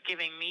she's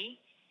giving me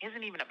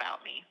isn't even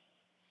about me.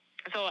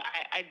 So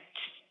I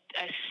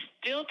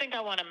still think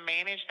I want to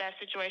manage that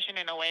situation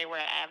in a way where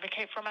I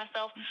advocate for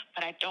myself,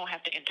 but I don't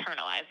have to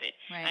internalize it.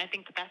 Right. And I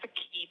think that's a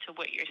key to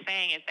what you're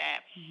saying, is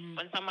that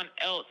when someone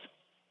else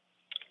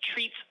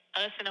treats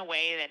us in a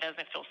way that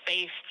doesn't feel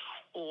safe,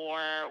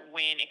 or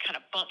when it kind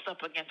of bumps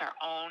up against our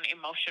own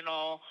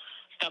emotional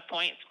stuck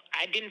points.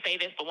 I didn't say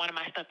this, but one of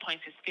my stuck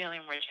points is feeling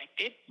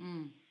rejected.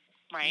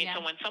 Right? Yeah.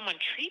 So when someone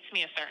treats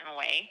me a certain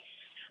way,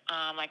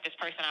 like this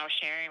person I was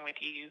sharing with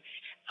you,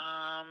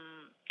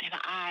 and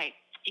I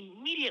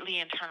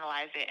immediately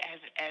internalize it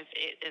as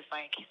it is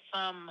like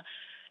some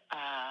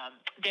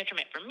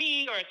detriment for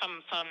me, or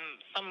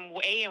some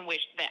way in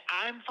which that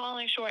I'm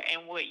falling short.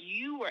 And what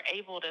you were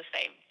able to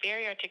say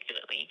very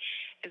articulately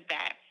is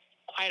that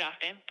quite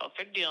often folks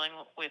are dealing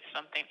with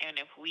something, and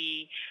if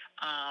we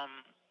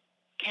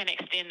can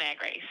extend that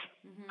grace,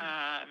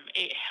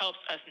 it helps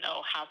us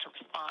know how to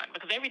respond,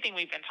 because everything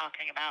we've been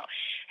talking about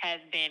has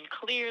been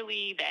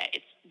clearly that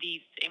it's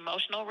these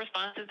emotional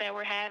responses that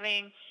we're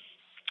having.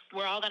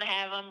 We're all going to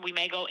have them. We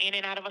may go in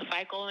and out of a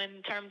cycle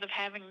in terms of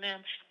having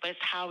them, but it's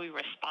how we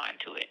respond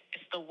to it.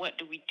 It's the what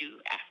do we do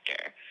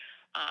after.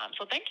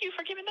 So thank you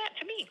for giving that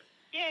to me.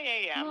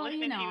 Yeah. Well, I'm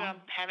listening to you.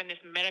 I'm having this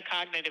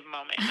metacognitive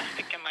moment. I'm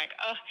thinking like,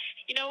 oh,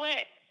 you know what?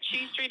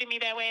 She's treated me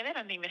that way, and that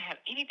doesn't even have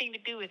anything to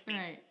do with me.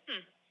 Right.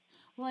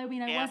 Well, I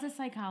mean, I was a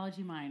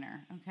psychology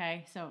minor,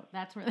 okay? So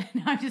that's where...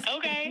 No, I'm just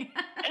kidding.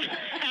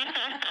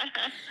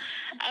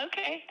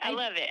 Okay. I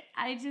love it.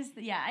 I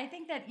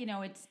think that,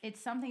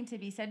 it's something to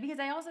be said, because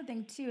I also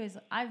think, too, is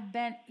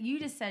you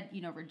just said,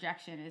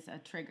 rejection is a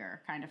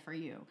trigger kind of for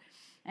you.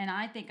 And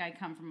I think I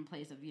come from a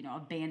place of,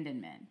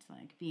 abandonment,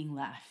 like being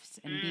left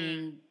and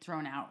being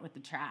thrown out with the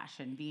trash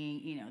and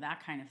being,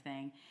 that kind of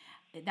thing.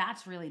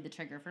 That's really the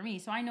trigger for me.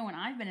 So I know when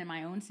I've been in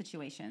my own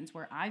situations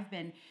where I've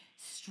been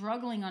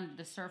struggling under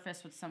the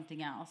surface with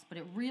something else, but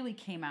it really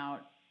came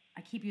out,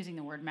 I keep using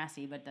the word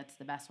messy, but that's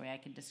the best way I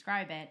could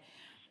describe it.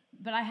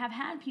 But I have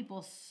had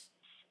people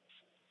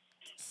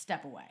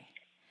step away.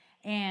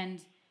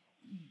 And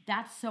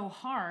that's so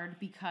hard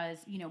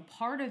because,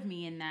 part of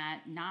me in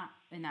that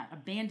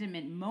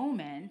abandonment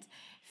moment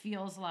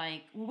feels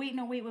like, well, wait.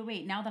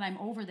 Now that I'm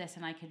over this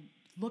and I could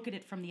look at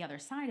it from the other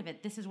side of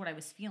it, this is what I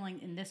was feeling,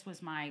 and this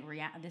was my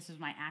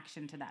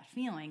action to that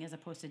feeling, as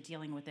opposed to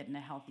dealing with it in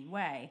a healthy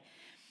way.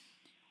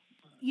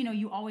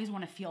 You always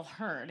want to feel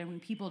heard, and when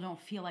people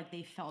don't feel like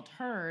they felt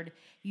heard,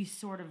 you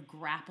sort of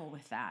grapple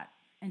with that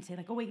and say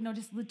like, oh wait, no,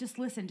 just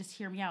listen, just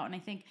hear me out. And I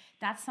think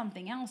that's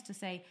something else to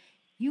say.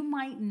 You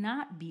might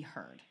not be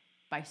heard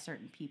by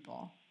certain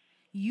people.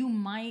 You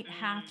might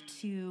have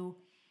to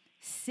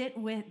sit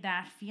with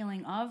that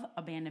feeling of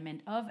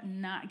abandonment, of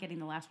not getting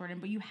the last word in,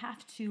 but you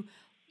have to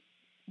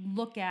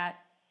look at,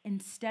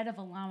 instead of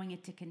allowing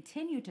it to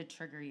continue to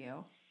trigger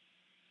you,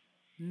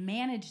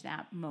 manage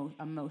that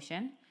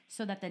emotion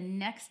so that the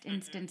next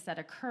instance that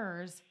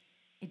occurs,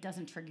 it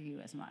doesn't trigger you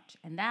as much.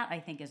 And that, I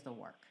think, is the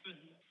work.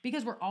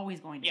 Because we're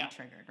always going to be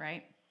triggered,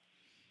 right?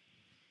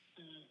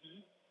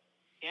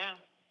 Yeah.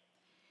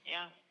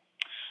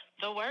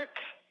 The work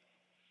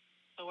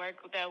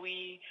that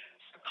we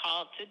are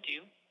called to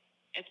do,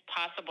 it's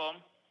possible.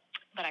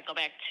 But I go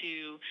back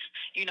to,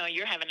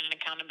 you're having an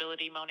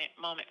accountability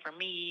moment for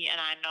me,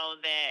 and I know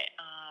that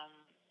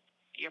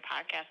your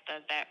podcast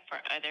does that for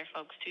other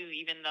folks too.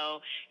 Even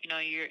though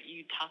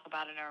you talk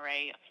about an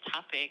array of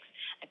topics,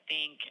 I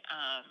think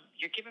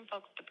you're giving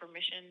folks the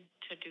permission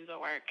to do the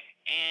work,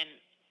 and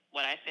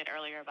what I said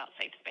earlier about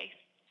safe space.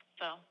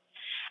 So,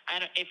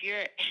 if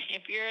you're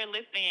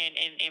listening,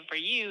 and for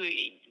you,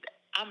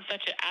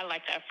 I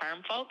like to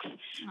affirm folks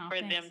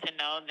them to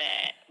know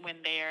that when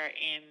they're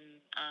in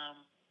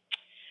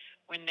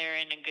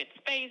a good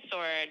space,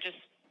 or just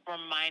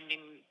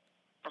reminding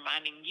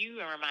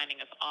you and reminding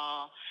us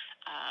all,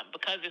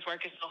 because this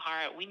work is so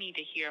hard, we need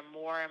to hear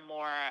more and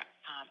more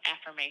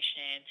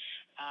affirmation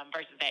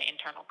versus that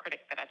internal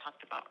critic that I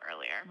talked about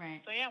earlier.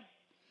 Right. So yeah,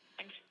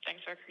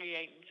 thanks for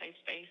creating safe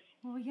space.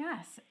 Well,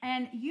 yes,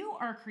 and you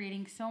are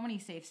creating so many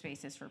safe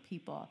spaces for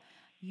people.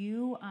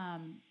 You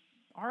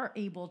are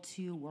able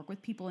to work with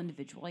people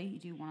individually. You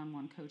do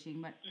one-on-one coaching,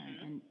 but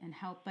and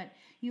help. But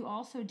you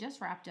also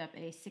just wrapped up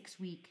your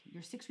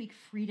 6-week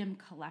Freedom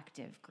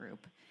Collective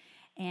group,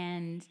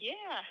 and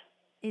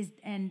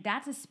and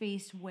that's a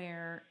space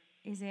where,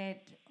 is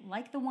it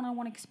like the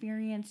one-on-one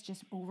experience,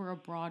 just over a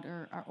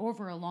broader or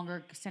over a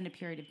longer extended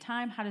period of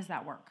time? How does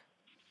that work?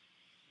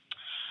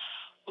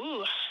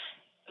 Ooh.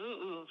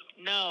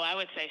 No, I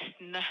would say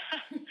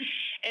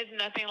it's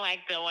nothing like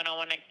the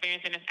one-on-one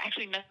experience, and it's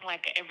actually nothing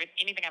like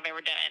anything I've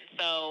ever done.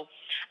 So,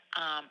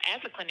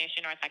 as a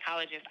clinician or a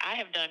psychologist, I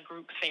have done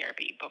group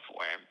therapy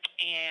before,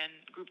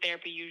 and group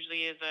therapy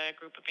usually is a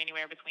group of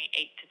anywhere between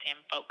 8 to 10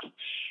 folks,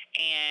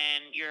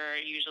 and you're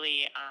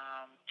usually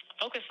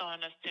focused on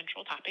a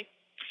central topic.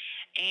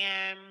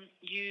 and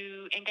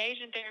you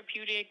engage in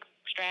therapeutic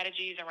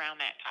strategies around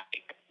that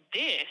topic.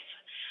 This,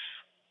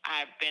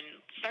 I've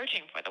been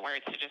searching for the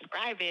words to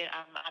describe it.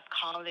 I've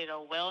called it a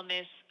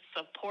wellness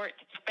support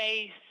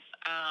space,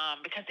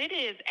 because it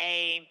is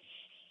a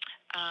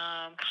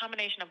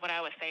combination of what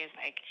I would say is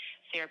like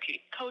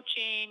therapeutic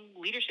coaching,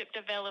 leadership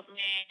development,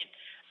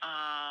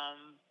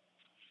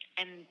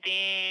 and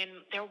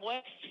then there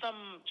was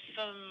some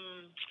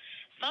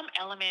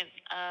elements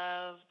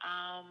of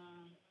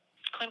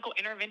clinical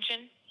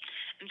intervention.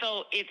 And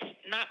so it's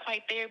not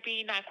quite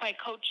therapy, not quite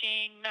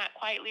coaching, not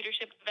quite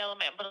leadership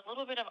development, but a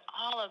little bit of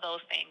all of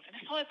those things. And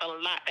so it's a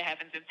lot that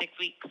happens in 6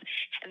 weeks.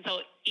 And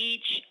so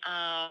each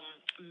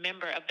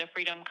member of the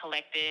Freedom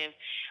Collective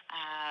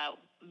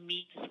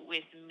meets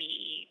with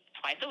me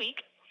twice a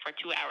week for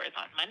 2 hours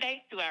on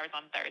Monday, 2 hours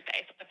on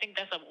Thursday. So I think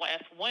that's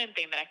one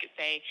thing that I could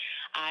say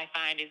I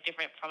find is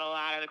different from a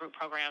lot of the group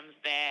programs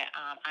that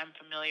I'm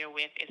familiar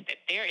with, is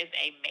that there is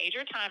a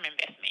major time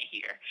investment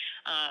here,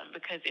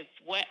 because if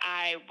what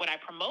I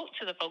promote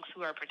to the folks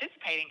who are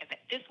participating is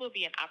that this will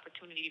be an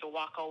opportunity to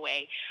walk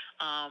away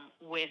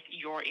with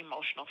your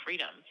emotional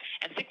freedom.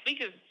 And 6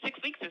 weeks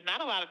is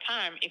not a lot of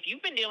time. If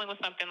you've been dealing with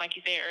something like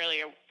you said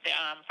earlier,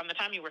 from the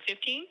time you were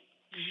 15.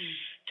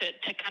 Mm-hmm.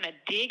 To kind of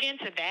dig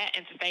into that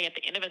and to say at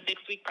the end of a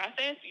 6-week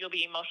process you'll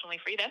be emotionally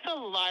free. That's a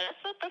lot.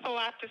 That's a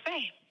lot to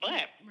say.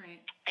 But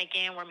right.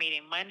 Again, we're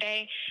meeting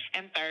Monday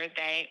and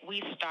Thursday.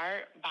 We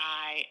start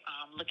by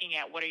looking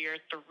at what are your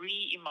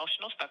 3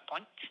 emotional stuck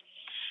points.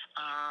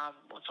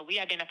 So we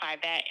identify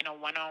that in a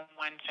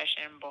one-on-one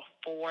session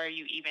before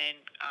you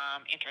even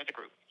enter the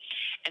group.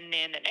 And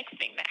then the next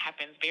thing that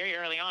happens very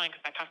early on,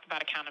 because I talked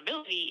about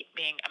accountability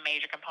being a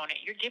major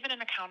component, you're given an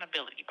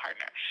accountability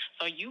partner.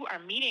 So you are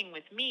meeting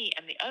with me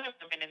and the other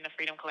women in the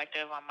Freedom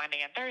Collective on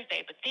Monday and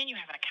Thursday, but then you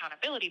have an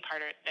accountability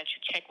partner that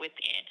you check with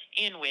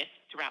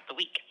throughout the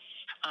week.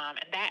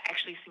 And that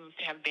actually seems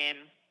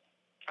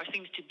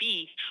to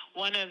be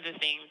one of the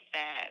things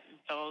that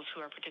those who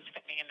are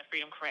participating in the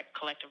Freedom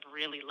Collective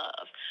really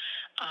love.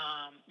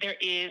 There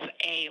is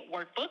a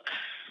workbook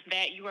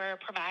that you are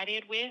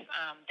provided with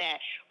that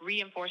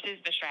reinforces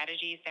the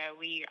strategies that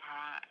we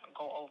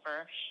go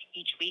over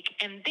each week.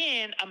 And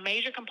then a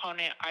major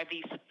component are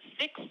these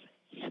 6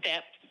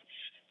 steps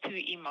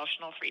to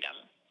emotional freedom.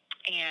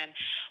 And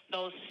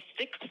those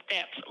 6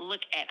 steps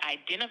look at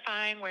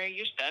identifying where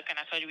you're stuck. And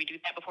I told you we do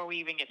that before we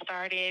even get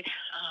started.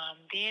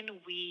 Then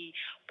we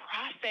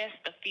process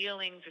the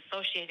feelings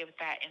associated with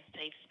that in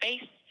safe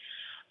space.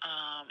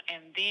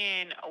 And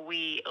then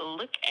we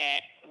look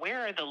at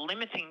where are the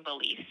limiting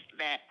beliefs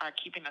that are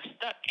keeping us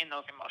stuck in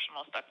those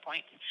emotional stuck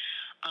points.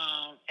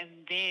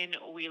 And then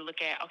we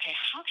look at, okay,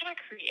 how can I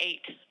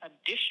create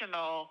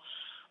additional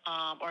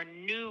or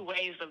new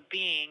ways of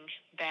being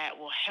that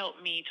will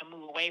help me to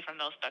move away from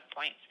those stuck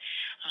points.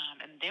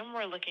 And then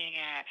we're looking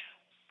at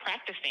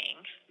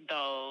practicing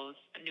those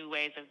new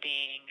ways of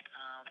being,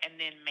 and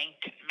then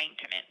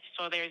maintenance.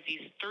 So there's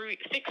these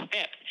 6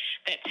 steps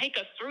that take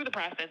us through the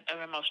process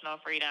of emotional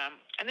freedom.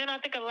 And then I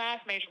think a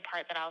last major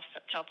part that I'll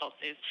tell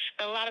folks is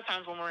that a lot of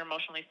times when we're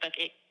emotionally stuck,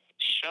 it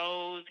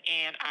shows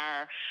in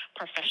our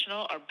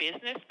professional or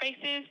business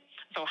spaces.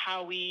 So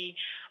how we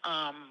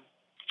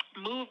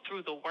move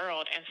through the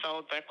world. And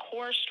so the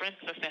core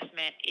strengths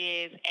assessment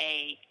is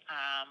a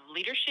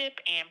leadership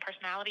and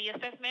personality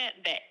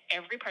assessment that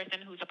every person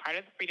who's a part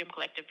of the Freedom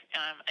Collective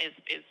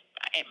is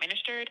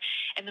administered.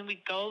 And then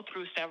we go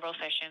through several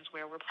sessions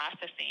where we're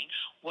processing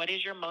what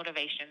is your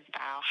motivation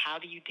style? How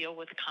do you deal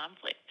with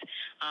conflict?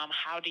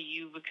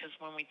 Because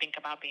when we think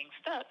about being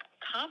stuck,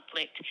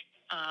 conflict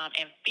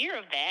and fear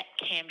of that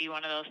can be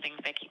one of those things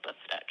that keep us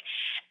stuck.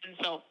 And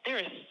so there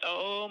is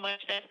so much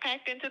that's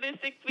packed into this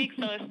 6 weeks.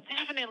 So it's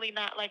definitely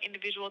not like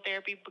individual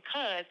therapy,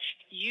 because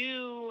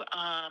you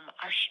are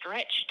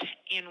stretched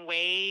in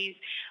ways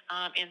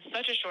in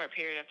such a short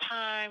period of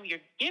time.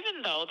 You're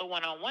given, though, the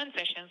one-on-one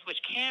sessions,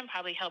 which can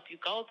probably help you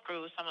go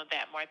through some of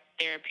that more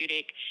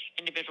therapeutic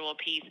individual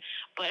piece.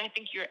 But I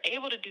think you're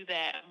able to do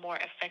that more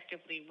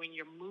effectively when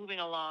you're moving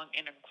along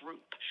in a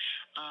group.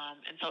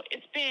 And so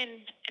it's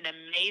been an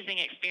amazing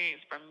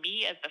experience for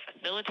me as the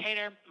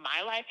facilitator.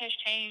 My life has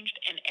changed,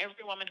 and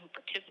every woman who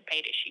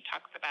participated, she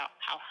talks about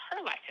how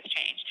her life has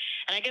changed.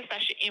 And I guess I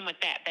should end with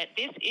that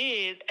this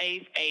is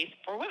a space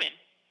for women.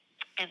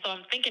 And so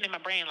I'm thinking in my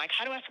brain, like,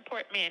 how do I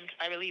support men?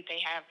 Because I believe they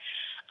have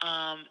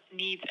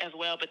needs as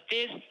well. But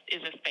this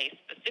is a space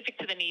specific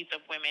to the needs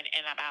of women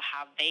and about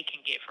how they can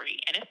get free.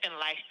 And it's been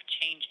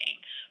life-changing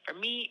for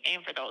me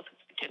and for those who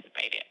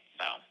participated.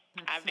 So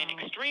I've been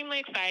extremely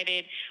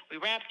excited. We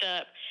wrapped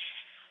up.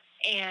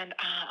 And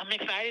I'm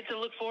excited to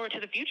look forward to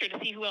the future to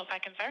see who else I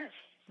can serve.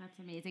 That's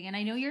amazing. And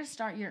I know you're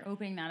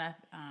opening that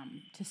up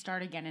to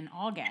start again in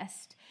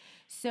August.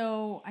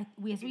 So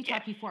as we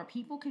talked before,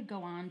 people could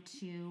go on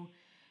to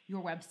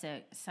your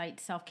website,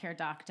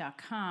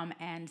 selfcaredoc.com,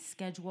 and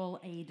schedule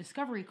a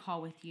discovery call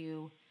with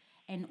you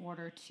in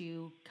order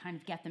to kind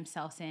of get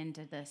themselves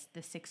into the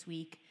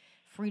 6-week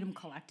Freedom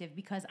Collective,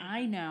 because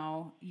I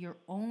know you're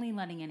only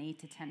letting in 8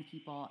 to 10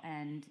 people,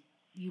 and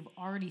you've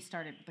already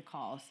started the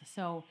calls.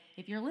 So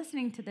if you're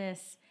listening to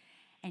this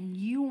and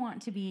you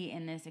want to be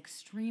in this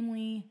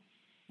extremely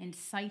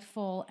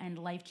insightful and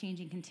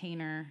life-changing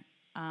container,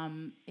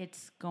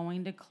 it's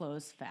going to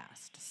close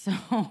fast. So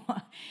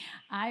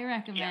I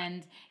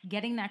recommend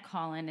getting that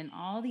call in, and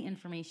all the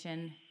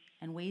information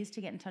and ways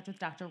to get in touch with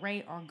Dr.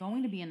 Ray are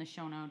going to be in the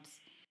show notes.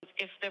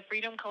 If the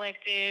Freedom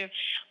Collective,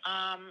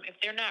 if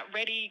they're not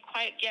ready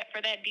quite yet for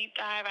that deep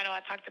dive, I know I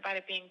talked about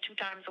it being 2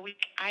 times a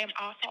week. I am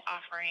also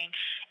offering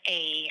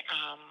a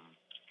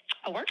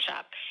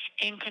workshop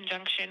in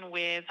conjunction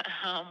with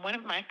one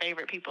of my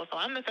favorite people. So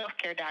I'm the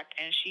self-care doctor,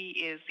 and she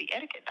is the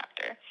etiquette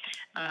doctor.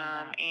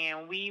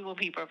 And we will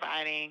be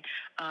providing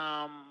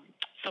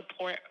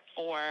support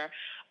for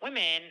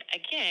women,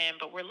 again,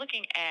 but we're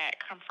looking at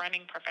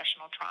confronting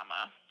professional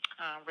trauma,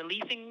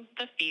 releasing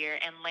the fear,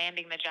 and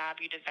landing the job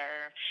you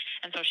deserve.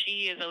 And so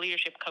she is a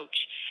leadership coach,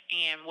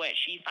 and what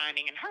she's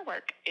finding in her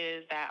work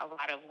is that a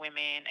lot of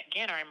women,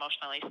 again, are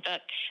emotionally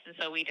stuck. And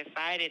so we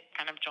decided to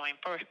kind of join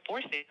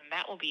forces, and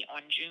that will be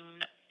on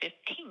June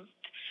 15th.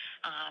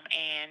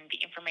 And the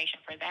information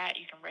for that,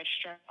 you can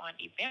register on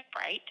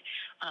Eventbrite.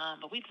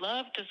 But we'd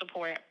love to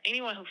support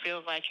anyone who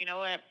feels like, you know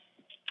what,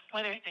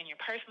 whether it's in your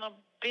personal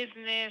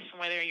business,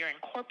 whether you're in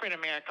corporate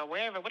America,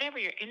 whatever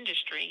your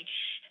industry,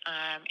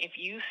 if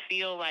you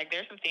feel like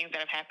there's some things that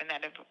have happened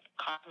that have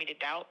caused me to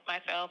doubt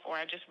myself, or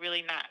I'm just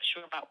really not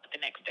sure about what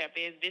the next step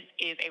is, this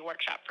is a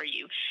workshop for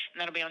you. And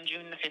that'll be on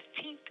June the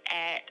 15th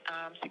at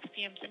 6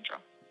 p.m. Central.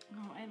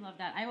 Oh, I love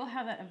that. I will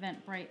have an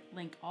Eventbrite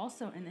link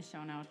also in the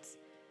show notes,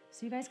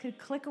 so you guys could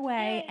click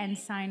away and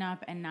sign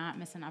up and not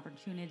miss an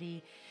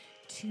opportunity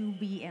to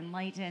be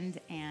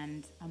enlightened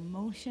and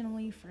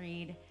emotionally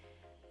freed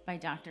by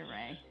Dr.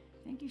 Ray.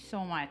 Thank you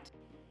so much.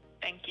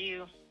 Thank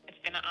you. It's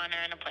been an honor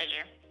and a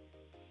pleasure.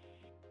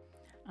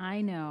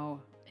 I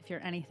know if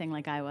you're anything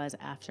like I was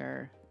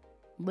after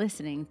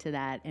listening to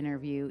that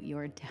interview,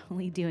 you're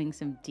definitely doing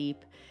some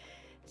deep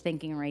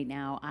thinking right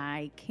now.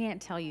 I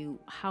can't tell you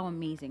how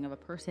amazing of a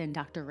person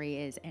Dr. Ray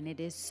is, and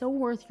it is so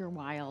worth your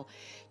while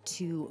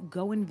to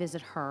go and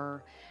visit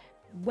her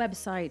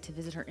website, to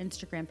visit her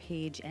Instagram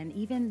page, and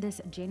even this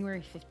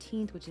January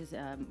 15th, which is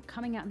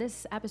coming out.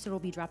 This episode will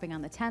be dropping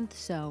on the 10th,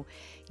 so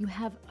you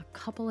have a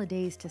couple of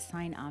days to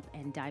sign up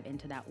and dive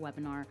into that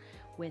webinar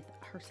with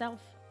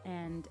herself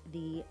and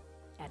the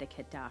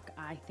etiquette doc.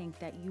 I think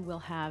that you will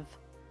have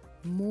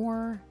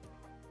more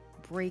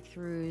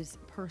breakthroughs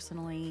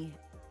personally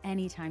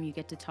anytime you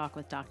get to talk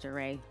with Dr.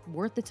 Ray.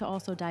 Worth it to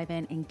also dive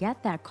in and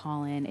get that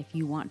call in if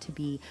you want to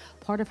be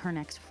part of her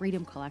next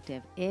Freedom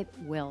Collective. It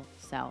will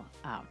sell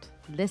out.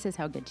 This is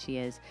how good she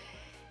is.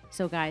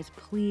 So guys,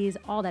 please,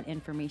 all that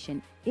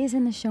information is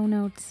in the show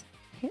notes.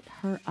 Hit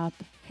her up.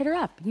 Hit her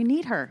up. You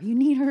need her. You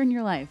need her in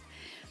your life.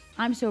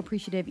 I'm so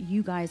appreciative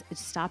you guys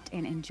stopped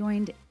in and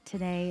joined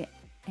today,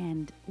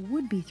 and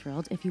would be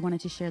thrilled if you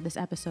wanted to share this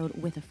episode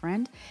with a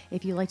friend.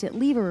 If you liked it,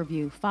 leave a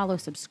review, follow,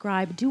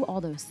 subscribe, do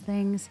all those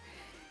things.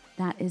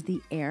 That is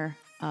the air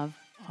of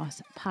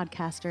us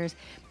podcasters.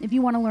 If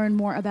you want to learn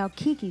more about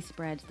Kiki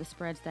Spreads, the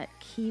spreads that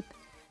keep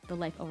the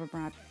Life Over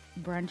Brunch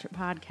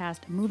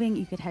podcast moving,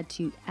 you could head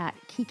to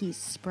 @Kiki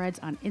Spreads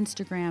on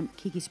Instagram,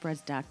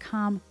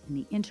 kikispreads.com in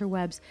the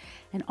interwebs.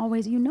 And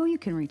always, you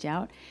can reach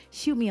out,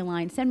 shoot me a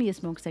line, send me a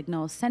smoke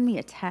signal, send me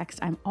a text.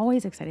 I'm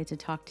always excited to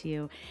talk to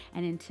you.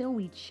 And until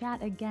we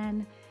chat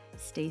again,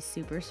 stay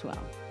super swell.